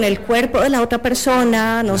con el cuerpo de la otra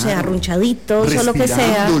persona, no sé, arrunchaditos o lo que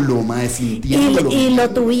sea, y lo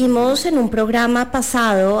tuvimos en un programa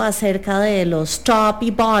pasado acerca de los top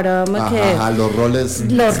y bottom,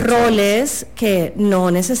 los roles que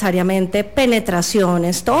no necesariamente penetración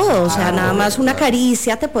es todo, o sea, nada más una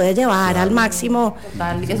caricia te puede llevar al máximo.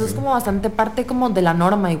 Total, eso es como bastante parte como de la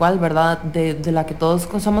norma igual, ¿verdad? De la que todos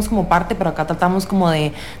somos como parte, pero acá tratamos como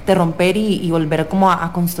de romper y volver como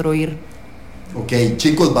a construir. Ok,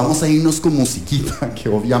 chicos, vamos a irnos con musiquita, que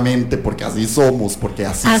obviamente, porque así somos, no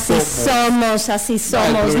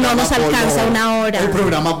nos alcanza una hora. El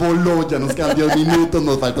programa voló, ya nos quedan 10 minutos,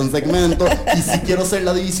 nos falta un segmento, y sí quiero hacer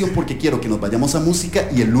la división porque quiero que nos vayamos a música,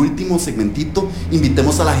 y el último segmentito,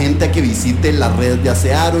 invitemos a la gente a que visite las redes de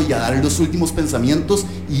Asearo y a dar los últimos pensamientos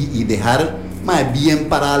y dejar bien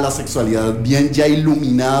parada la sexualidad, bien ya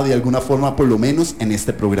iluminada de alguna forma, por lo menos en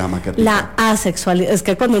este programa, Katica. La asexualidad, es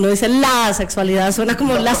que cuando uno dice la sexualidad suena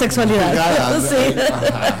como la sexualidad. Sí.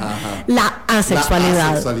 La asexualidad. La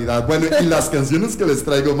asexualidad. Bueno, y las canciones que les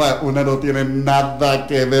traigo, una no tiene nada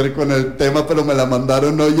que ver con el tema, pero me la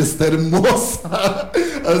mandaron hoy, está hermosa,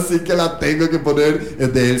 así que la tengo que poner.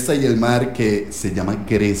 Es de Elsa y el Mar, que se llama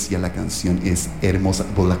Grecia. La canción es hermosa.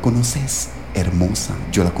 ¿Vos la conoces? Hermosa,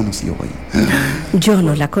 yo la conocí hoy. Yo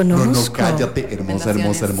no la conozco. No, cállate, hermosa,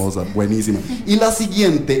 buenísima. Y la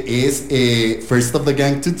siguiente es First of the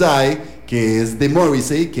Gang to Die, que es de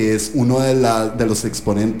Morrissey, que es uno de los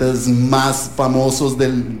exponentes más famosos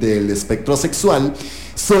del espectro sexual.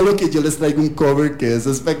 Solo que yo les traigo un cover que es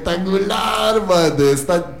espectacular, de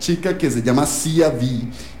esta chica que se llama Sia V,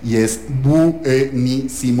 y es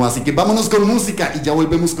buenísimo. Así que vámonos con música y ya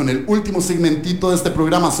volvemos con el último segmentito de este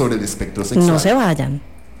programa sobre el espectro sexual. No se vayan.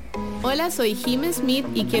 Hola, soy Jim Smith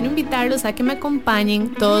y quiero invitarlos a que me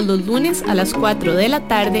acompañen todos los lunes a las 4 de la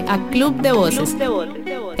tarde a Club de Voces,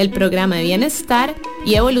 el programa de bienestar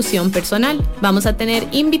y evolución personal. Vamos a tener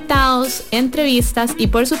invitados, entrevistas y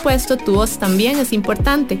por supuesto tu voz también es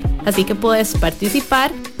importante, así que puedes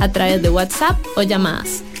participar a través de WhatsApp o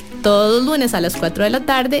llamadas. Todos los lunes a las 4 de la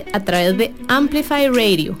tarde a través de Amplify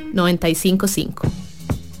Radio 95.5.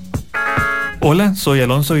 Hola, soy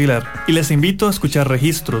Alonso Aguilar y les invito a escuchar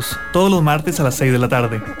Registros todos los martes a las 6 de la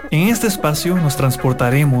tarde. En este espacio nos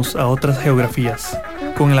transportaremos a otras geografías,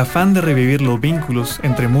 con el afán de revivir los vínculos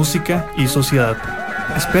entre música y sociedad.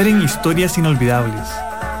 Esperen historias inolvidables,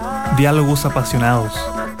 diálogos apasionados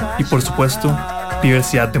y por supuesto,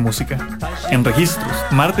 diversidad de música. En Registros,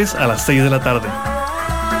 martes a las 6 de la tarde.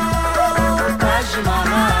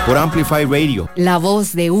 Por Amplify Radio. La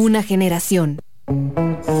voz de una generación.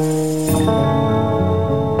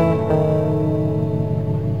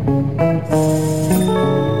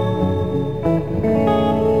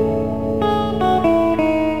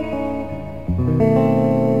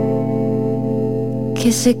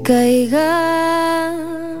 Que se caiga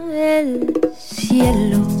el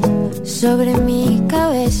cielo sobre mi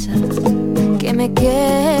cabeza, que me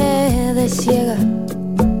quede ciega,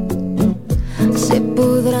 se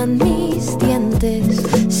pudran mis dientes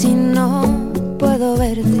si no puedo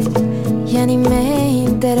verte, ya ni me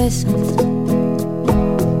interesa,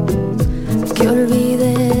 que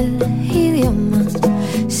olvide el idioma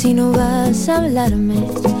si no vas a hablarme,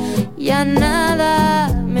 ya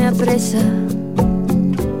nada me apresa.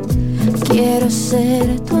 Quiero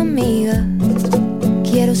ser tu amiga,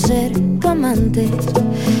 quiero ser tu amante,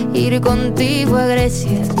 ir contigo a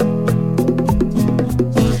Grecia.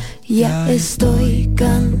 Ya estoy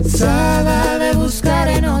cansada de buscar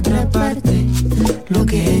en otra parte lo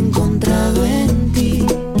que he encontrado en ti.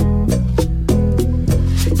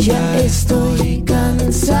 Ya estoy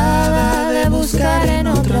cansada de buscar en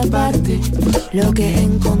otra parte lo que he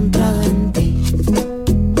encontrado en ti.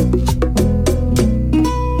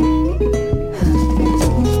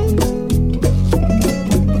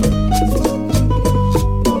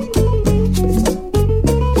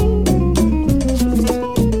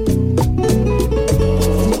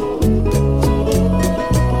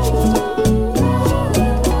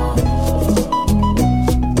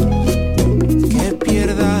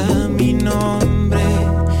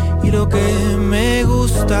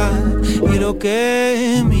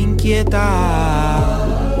 Que me inquieta,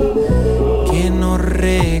 que no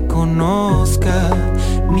reconozca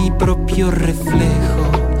mi propio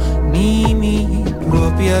reflejo ni mi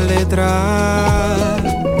propia letra.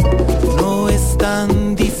 No es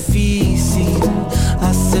tan difícil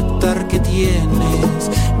aceptar que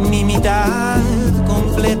tienes mi mitad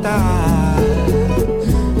completa.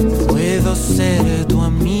 Puedo ser tu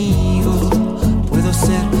amigo, puedo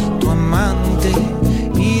ser tu amante,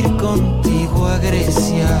 ir contigo a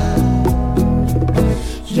Grecia.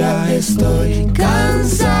 Ya estoy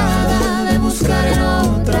cansada de buscar en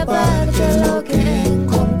otra parte lo que he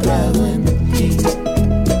encontrado en ti.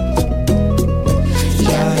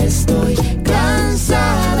 Ya estoy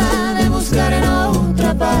cansada de buscar en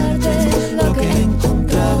otra parte lo que he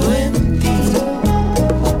encontrado en ti.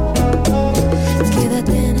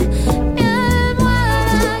 Quédate en mi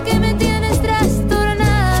almohada que me tienes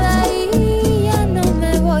trastornada y ya no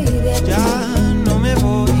me voy de aquí. Ya no me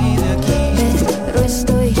voy de aquí. Pero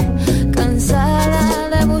estoy cansada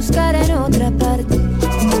de buscar en otra parte.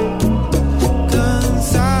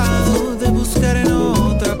 Cansado de buscar en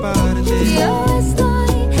otra parte. Yo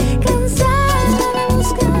estoy cansada de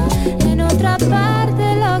buscar en otra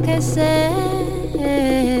parte lo que sé.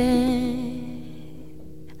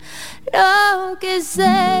 Lo que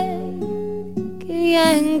sé que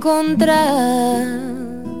ya he encontrado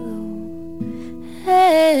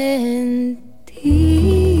en ti.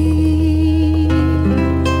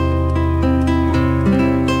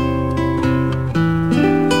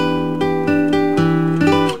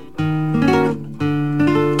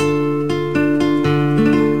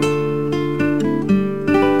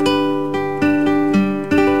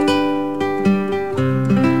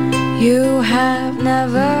 You have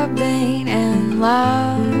never been in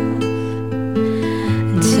love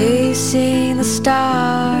until you see the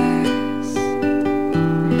stars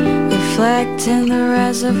reflect in the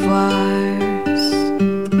reservoirs.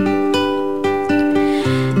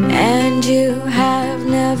 And you have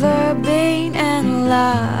never been in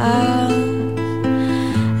love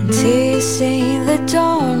until you see the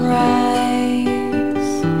dawn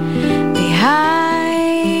rise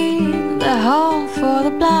behind the home for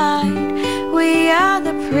the blind. We are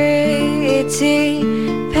the pretty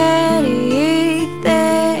petty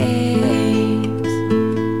things.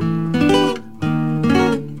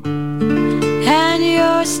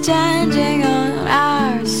 standing on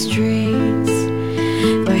our streets,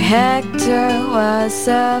 where Hector was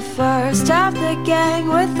the first of the gang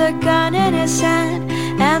with a gun in his hand,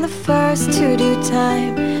 and the first to do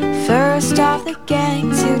time, first of the gang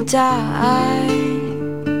to die.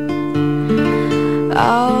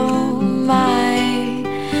 Oh my,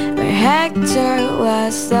 where Hector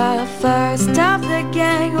was the first of the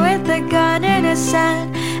gang with a gun in his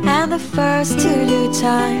hand, and the first to do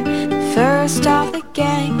time, the first of the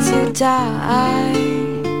gang to die.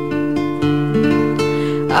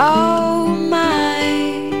 Oh my,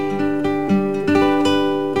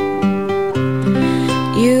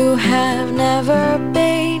 you have never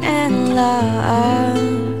been in love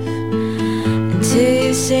until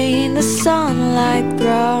you've seen the sunlight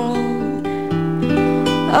brown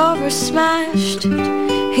over smashed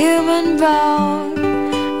human bone.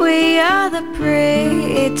 We are the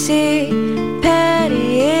pretty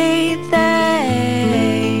petty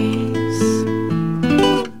things,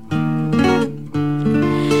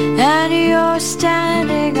 and you're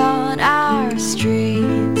standing on our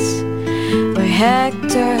streets, where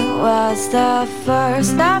Hector was the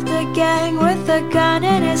first of the gang with a gun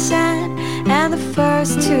in his hand, and the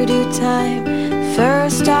first to do time,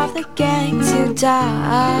 first of the gang to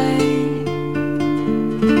die.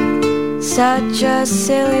 Such a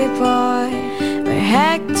silly boy, where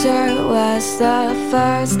Hector was the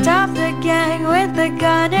first of the gang with a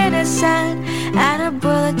gun in his hand and a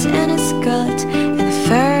bullet in his gullet, and the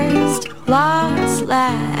first lost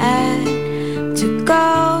lad to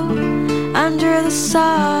go under the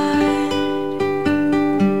sun.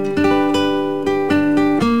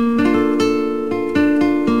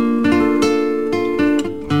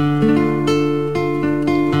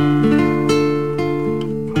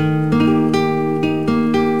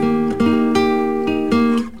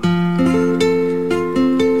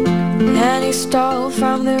 Stole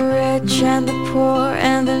from the rich and the poor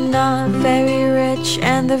and the not very rich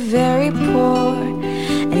and the very poor,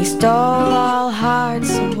 and he stole all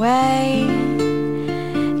hearts away.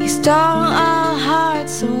 He stole all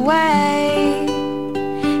hearts away.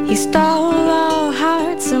 He stole all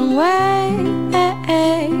hearts away.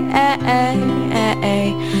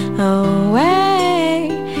 Away.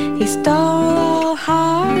 He stole all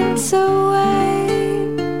hearts away.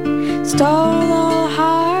 Stole all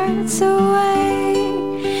hearts away.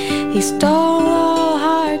 He stole all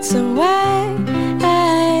hearts away,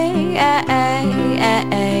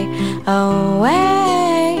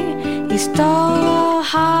 away. He stole all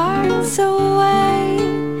hearts away.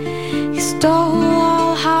 He stole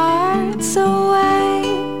all hearts away.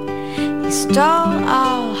 He stole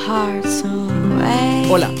all hearts away.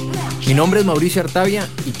 Hola, mi nombre es Mauricio Artavia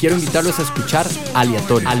y quiero invitarlos a escuchar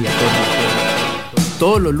Aleatorio.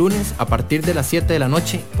 Todos los lunes a partir de las 7 de la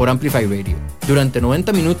noche por Amplify Radio. Durante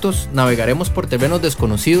 90 minutos navegaremos por terrenos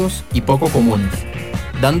desconocidos y poco comunes,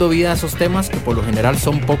 dando vida a esos temas que por lo general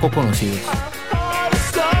son poco conocidos.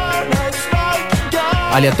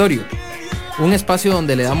 Aleatorio, un espacio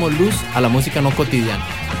donde le damos luz a la música no cotidiana.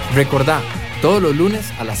 Recordá, todos los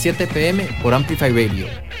lunes a las 7 p.m. por Amplify Radio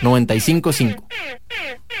 95.5.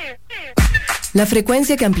 La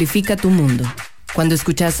frecuencia que amplifica tu mundo. Cuando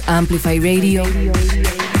escuchas Amplify Radio,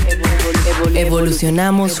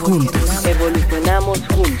 evolucionamos juntos.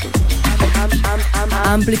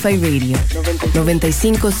 Amplify Radio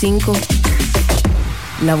 95.5,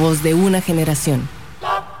 la voz de una generación.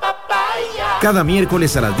 Cada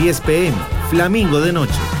miércoles a las 10 p.m, Flamingo de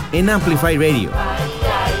Noche, en Amplify Radio.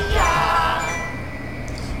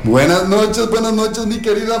 Buenas noches, mi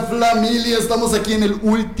querida familia. Estamos aquí en el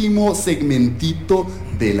último segmentito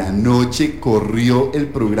de la noche. Corrió el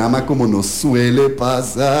programa como nos suele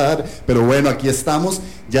pasar, pero bueno, aquí estamos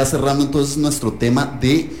ya cerrando entonces nuestro tema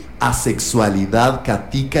de asexualidad.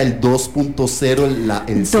 Katica, el 2.0,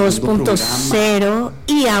 el 2.0,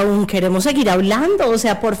 y aún queremos seguir hablando, o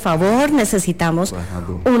sea, por favor, necesitamos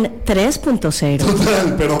un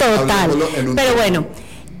 3.0 total, pero bueno,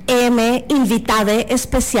 invitada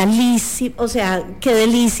especialísima, o sea, qué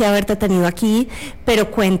delicia haberte tenido aquí,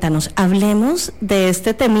 pero cuéntanos, hablemos de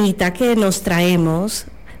este temita que nos traemos,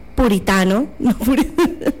 puritano, no,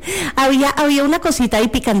 había una cosita ahí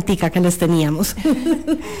picantica que les teníamos.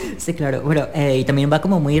 Sí, claro, bueno, y también va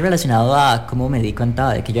como muy relacionado a cómo me di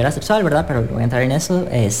cuenta de que yo era sexual, ¿verdad? Pero voy a entrar en eso.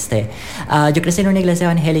 Yo crecí en una iglesia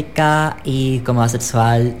evangélica y como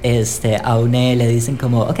asexual, a UNE le dicen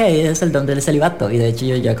como, ok, es el don del celibato, y de hecho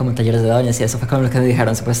yo llevo como talleres de dones y eso fue como lo que me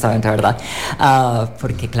dijeron supuestamente, ¿verdad?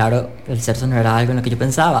 Porque claro, el sexo no era algo en lo que yo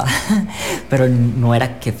pensaba, pero no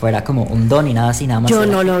era que fuera como un don y nada así, nada más. Yo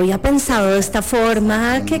no lo había había pensado de esta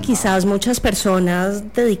forma, que quizás muchas personas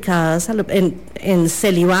dedicadas en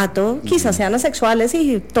celibato quizás sean asexuales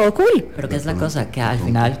y todo cool. Pero ¿qué es la cosa? Que al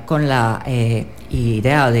final con la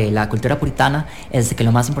idea de la cultura puritana es de que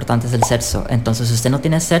lo más importante es el sexo. Entonces usted no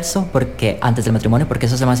tiene sexo porque antes del matrimonio, porque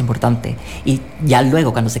eso es lo más importante. Y ya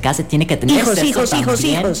luego cuando se case tiene que tener sexo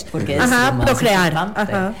también, porque es lo más procrear.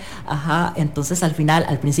 importante. Entonces al final,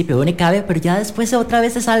 al principio uno cabe, pero ya después otra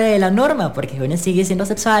vez se sale de la norma, porque uno sigue siendo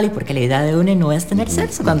sexual y porque la idea de uno no es tener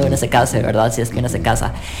sexo cuando uno se case, ¿verdad? Si es que uno se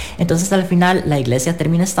casa. Entonces al final la iglesia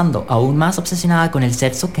termina estando aún más obsesionada con el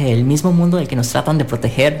sexo que el mismo mundo del que nos tratan de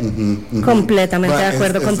proteger. Completamente de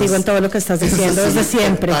acuerdo contigo en todo lo que estás diciendo desde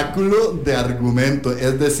siempre. Espectáculo de argumento,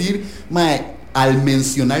 es decir, al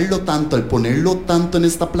mencionarlo tanto, al ponerlo tanto en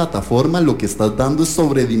esta plataforma, lo que estás dando es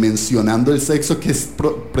sobredimensionando el sexo, que es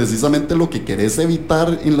precisamente lo que querés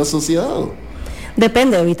evitar en la sociedad.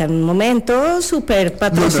 Depende, evitar un momento, super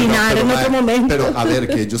patrocinar en otro momento. Pero a ver,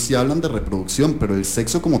 que ellos sí hablan de reproducción, pero el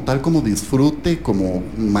sexo como tal, como disfrute, como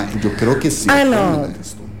yo creo que sí. No.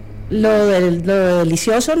 Lo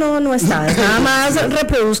delicioso no está, es nada más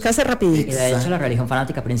reproduzcase rapidito. Y de hecho la religión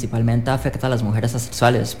fanática principalmente afecta a las mujeres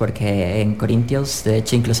asexuales, porque en Corintios de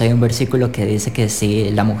hecho incluso hay un versículo que dice que si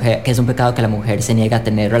la mujer, que es un pecado que la mujer se niega a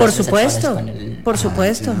tener relaciones sexuales con el... Por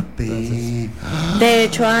supuesto. De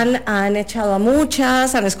hecho han echado a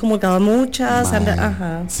muchas, han excomulgado a muchas.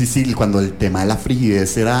 Sí, cuando el tema de la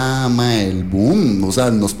frigidez era el boom, o sea,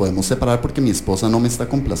 nos podemos separar porque mi esposa no me está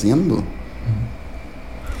complaciendo.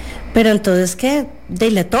 Pero entonces, ¿qué?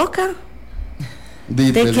 ¿Le toca?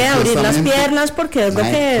 ¿De qué? Abrir las piernas porque es lo que...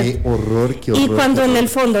 Qué horror. Y cuando en el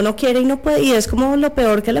fondo no quiere y no puede, y es como lo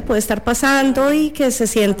peor que le puede estar pasando y que se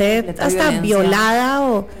siente hasta violada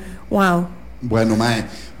o... Wow. Bueno, mae,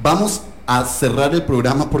 vamos a cerrar el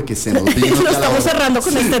programa porque se nos vino. Lo estamos cerrando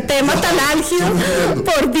con este tema tan álgido,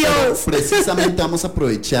 por Dios. Precisamente vamos a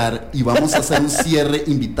aprovechar y vamos a hacer un cierre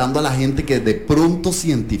invitando a la gente que de pronto se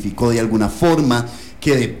identificó de alguna forma,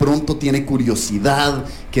 que de pronto tiene curiosidad,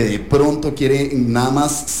 que de pronto quiere nada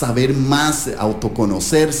más saber más,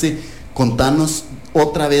 autoconocerse. Contanos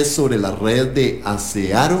otra vez sobre la red de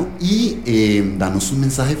Asearo y danos un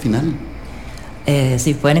mensaje final.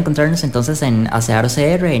 Sí, pueden encontrarnos entonces en Asearo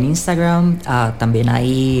CR en Instagram. También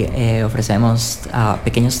ahí ofrecemos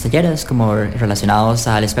pequeños talleres como relacionados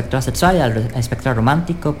al espectro asexual y al espectro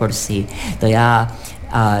romántico, por si todavía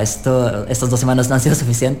estas 2 semanas no han sido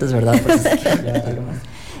suficientes, ¿verdad?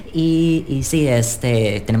 Y sí,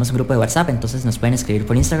 tenemos un grupo de WhatsApp, entonces nos pueden escribir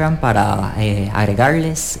por Instagram para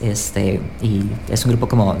agregarles, y es un grupo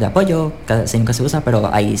como de apoyo, casi nunca se usa,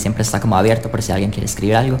 pero ahí siempre está como abierto por si alguien quiere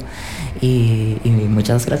escribir algo. Y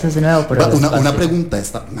muchas gracias de nuevo por una pregunta,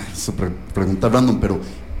 super pregunta random, pero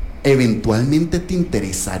 ¿eventualmente te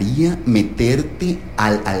interesaría meterte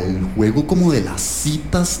al juego como de las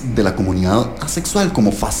citas de la comunidad asexual,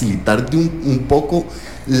 como facilitarte un poco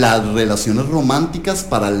las relaciones románticas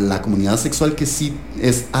para la comunidad sexual que sí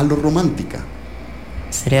es aloromántica?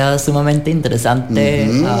 Sería sumamente interesante.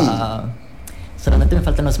 Solamente me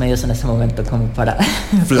faltan los medios en ese momento como para...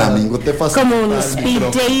 Flamingo te facilita. Como un speed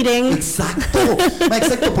dating.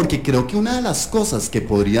 Exacto, porque creo que una de las cosas que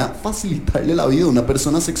podría facilitarle la vida a una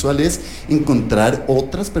persona sexual es encontrar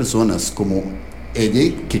otras personas como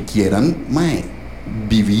ella que quieran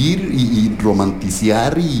vivir y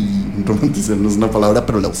romantizar, y romantizar no es una palabra,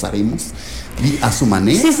 pero la usaremos y a su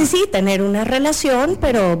manera. Sí, tener una relación,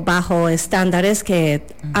 pero bajo estándares que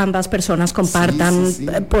ambas personas compartan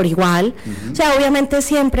por igual. O sea, obviamente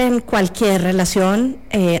siempre en cualquier relación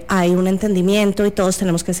hay un entendimiento y todos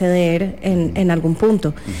tenemos que ceder en algún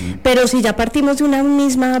punto. Pero si ya partimos de una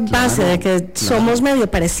misma base de que somos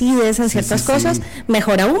medio parecidos en ciertas cosas,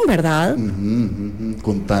 mejor aún, ¿verdad?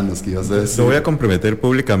 Contanos qué ibas a decir. Lo voy a comprometer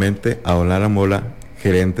públicamente a Olara Mola,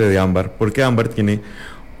 gerente de Ámbar, porque Ámbar tiene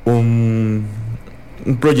un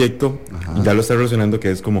proyecto, ya lo está relacionando, que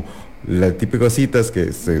es como las típicas citas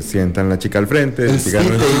que se sientan la chica al frente, el chica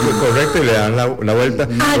correcto, y le dan la vuelta.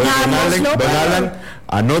 Alan,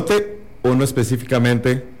 anote uno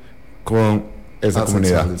específicamente con esa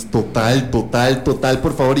comunidad. Total,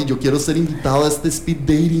 por favor, y yo quiero ser invitado a este speed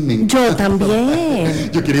dating. Yo también.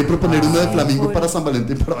 Yo quería proponer uno de Flamingo para San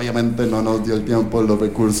Valentín, pero obviamente no nos dio el tiempo, los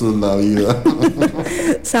recursos, la vida.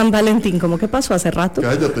 San Valentín, ¿cómo que pasó hace rato?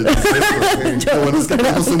 Cállate, qué bueno es que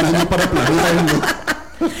tenemos un año para planearlo.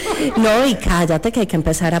 No, y cállate que hay que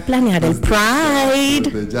empezar a planear el Pride.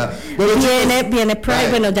 Bueno, viene Pride,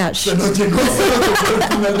 bueno ya. Se nos llegó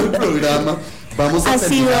al final del programa. Vamos a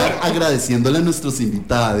terminar agradeciéndole a nuestros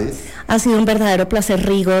invitados. Ha sido un verdadero placer,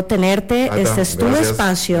 Rigo, tenerte. Este es tu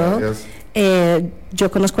espacio. Yo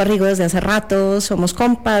conozco a Rigo desde hace rato, somos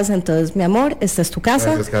compas, entonces mi amor, esta es tu casa,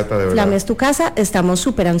 Gracias, Cata, de verdad. Flami es tu casa, estamos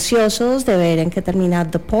súper ansiosos de ver en qué termina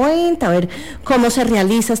The Point, a ver cómo se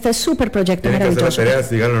realiza este súper proyecto Tienen que hacer la maravilloso. tarea,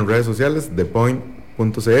 síganlo en redes sociales,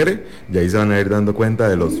 thepoint.cr, y ahí se van a ir dando cuenta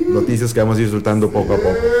de las noticias que vamos a ir soltando poco a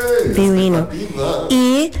poco. Divino.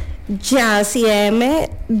 Y Jazzy M,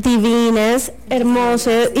 divines,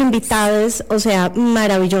 hermosos, invitados, o sea,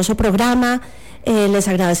 maravilloso programa. Les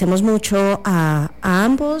agradecemos mucho a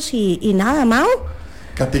ambos y nada, Mau.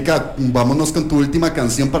 Katica, vámonos con tu última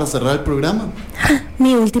canción para cerrar el programa.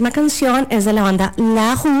 Mi última canción es de la banda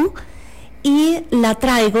La Who y la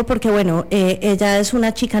traigo porque, bueno, ella es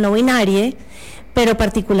una chica no binaria, pero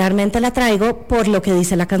particularmente la traigo por lo que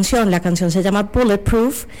dice la canción. La canción se llama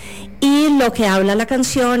Bulletproof y lo que habla la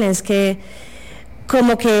canción es que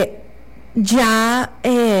como que ya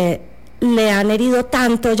le han herido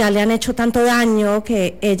tanto, ya le han hecho tanto daño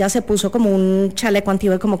que ella se puso como un chaleco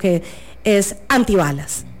antiguo, como que es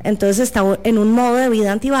antibalas. Entonces está en un modo de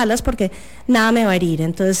vida antibalas porque nada me va a herir.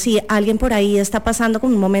 Entonces si alguien por ahí está pasando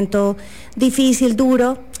con un momento difícil,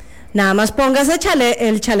 duro, nada más póngase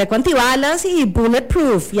el chaleco antibalas y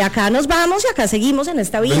bulletproof. Y acá nos vamos y acá seguimos en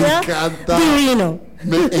esta vida. Me encanta. Divino.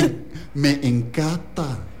 Me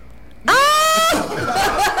encanta.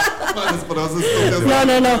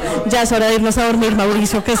 No, ya es hora de irnos a dormir,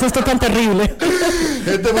 Mauricio, ¿qué es esto tan terrible?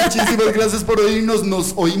 Gente, muchísimas gracias por oírnos.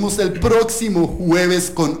 Nos oímos el próximo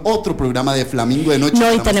jueves con otro programa de Flamingo de Noche.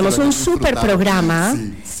 No, y Esperamos tenemos que lo un hayan súper disfrutado. programa.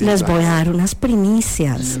 Sí, Les claro. voy a dar unas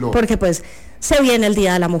primicias, Dilo. porque pues se viene el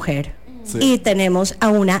Día de la Mujer Sí. y tenemos a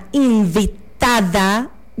una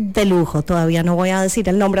invitada de lujo. Todavía no voy a decir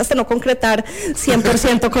el nombre hasta no concretar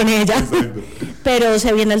 100% con ella. Pero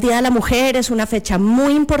se viene el Día de la Mujer, es una fecha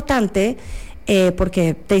muy importante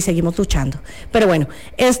porque seguimos luchando. Pero bueno,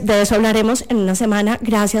 de eso hablaremos en una semana.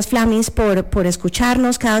 Gracias, Flamis, por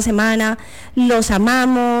escucharnos cada semana. Los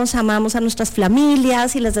amamos a nuestras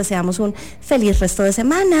familias y les deseamos un feliz resto de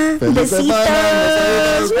semana. ¡Feliz Besitos.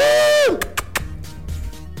 semana! ¡Nos vemos!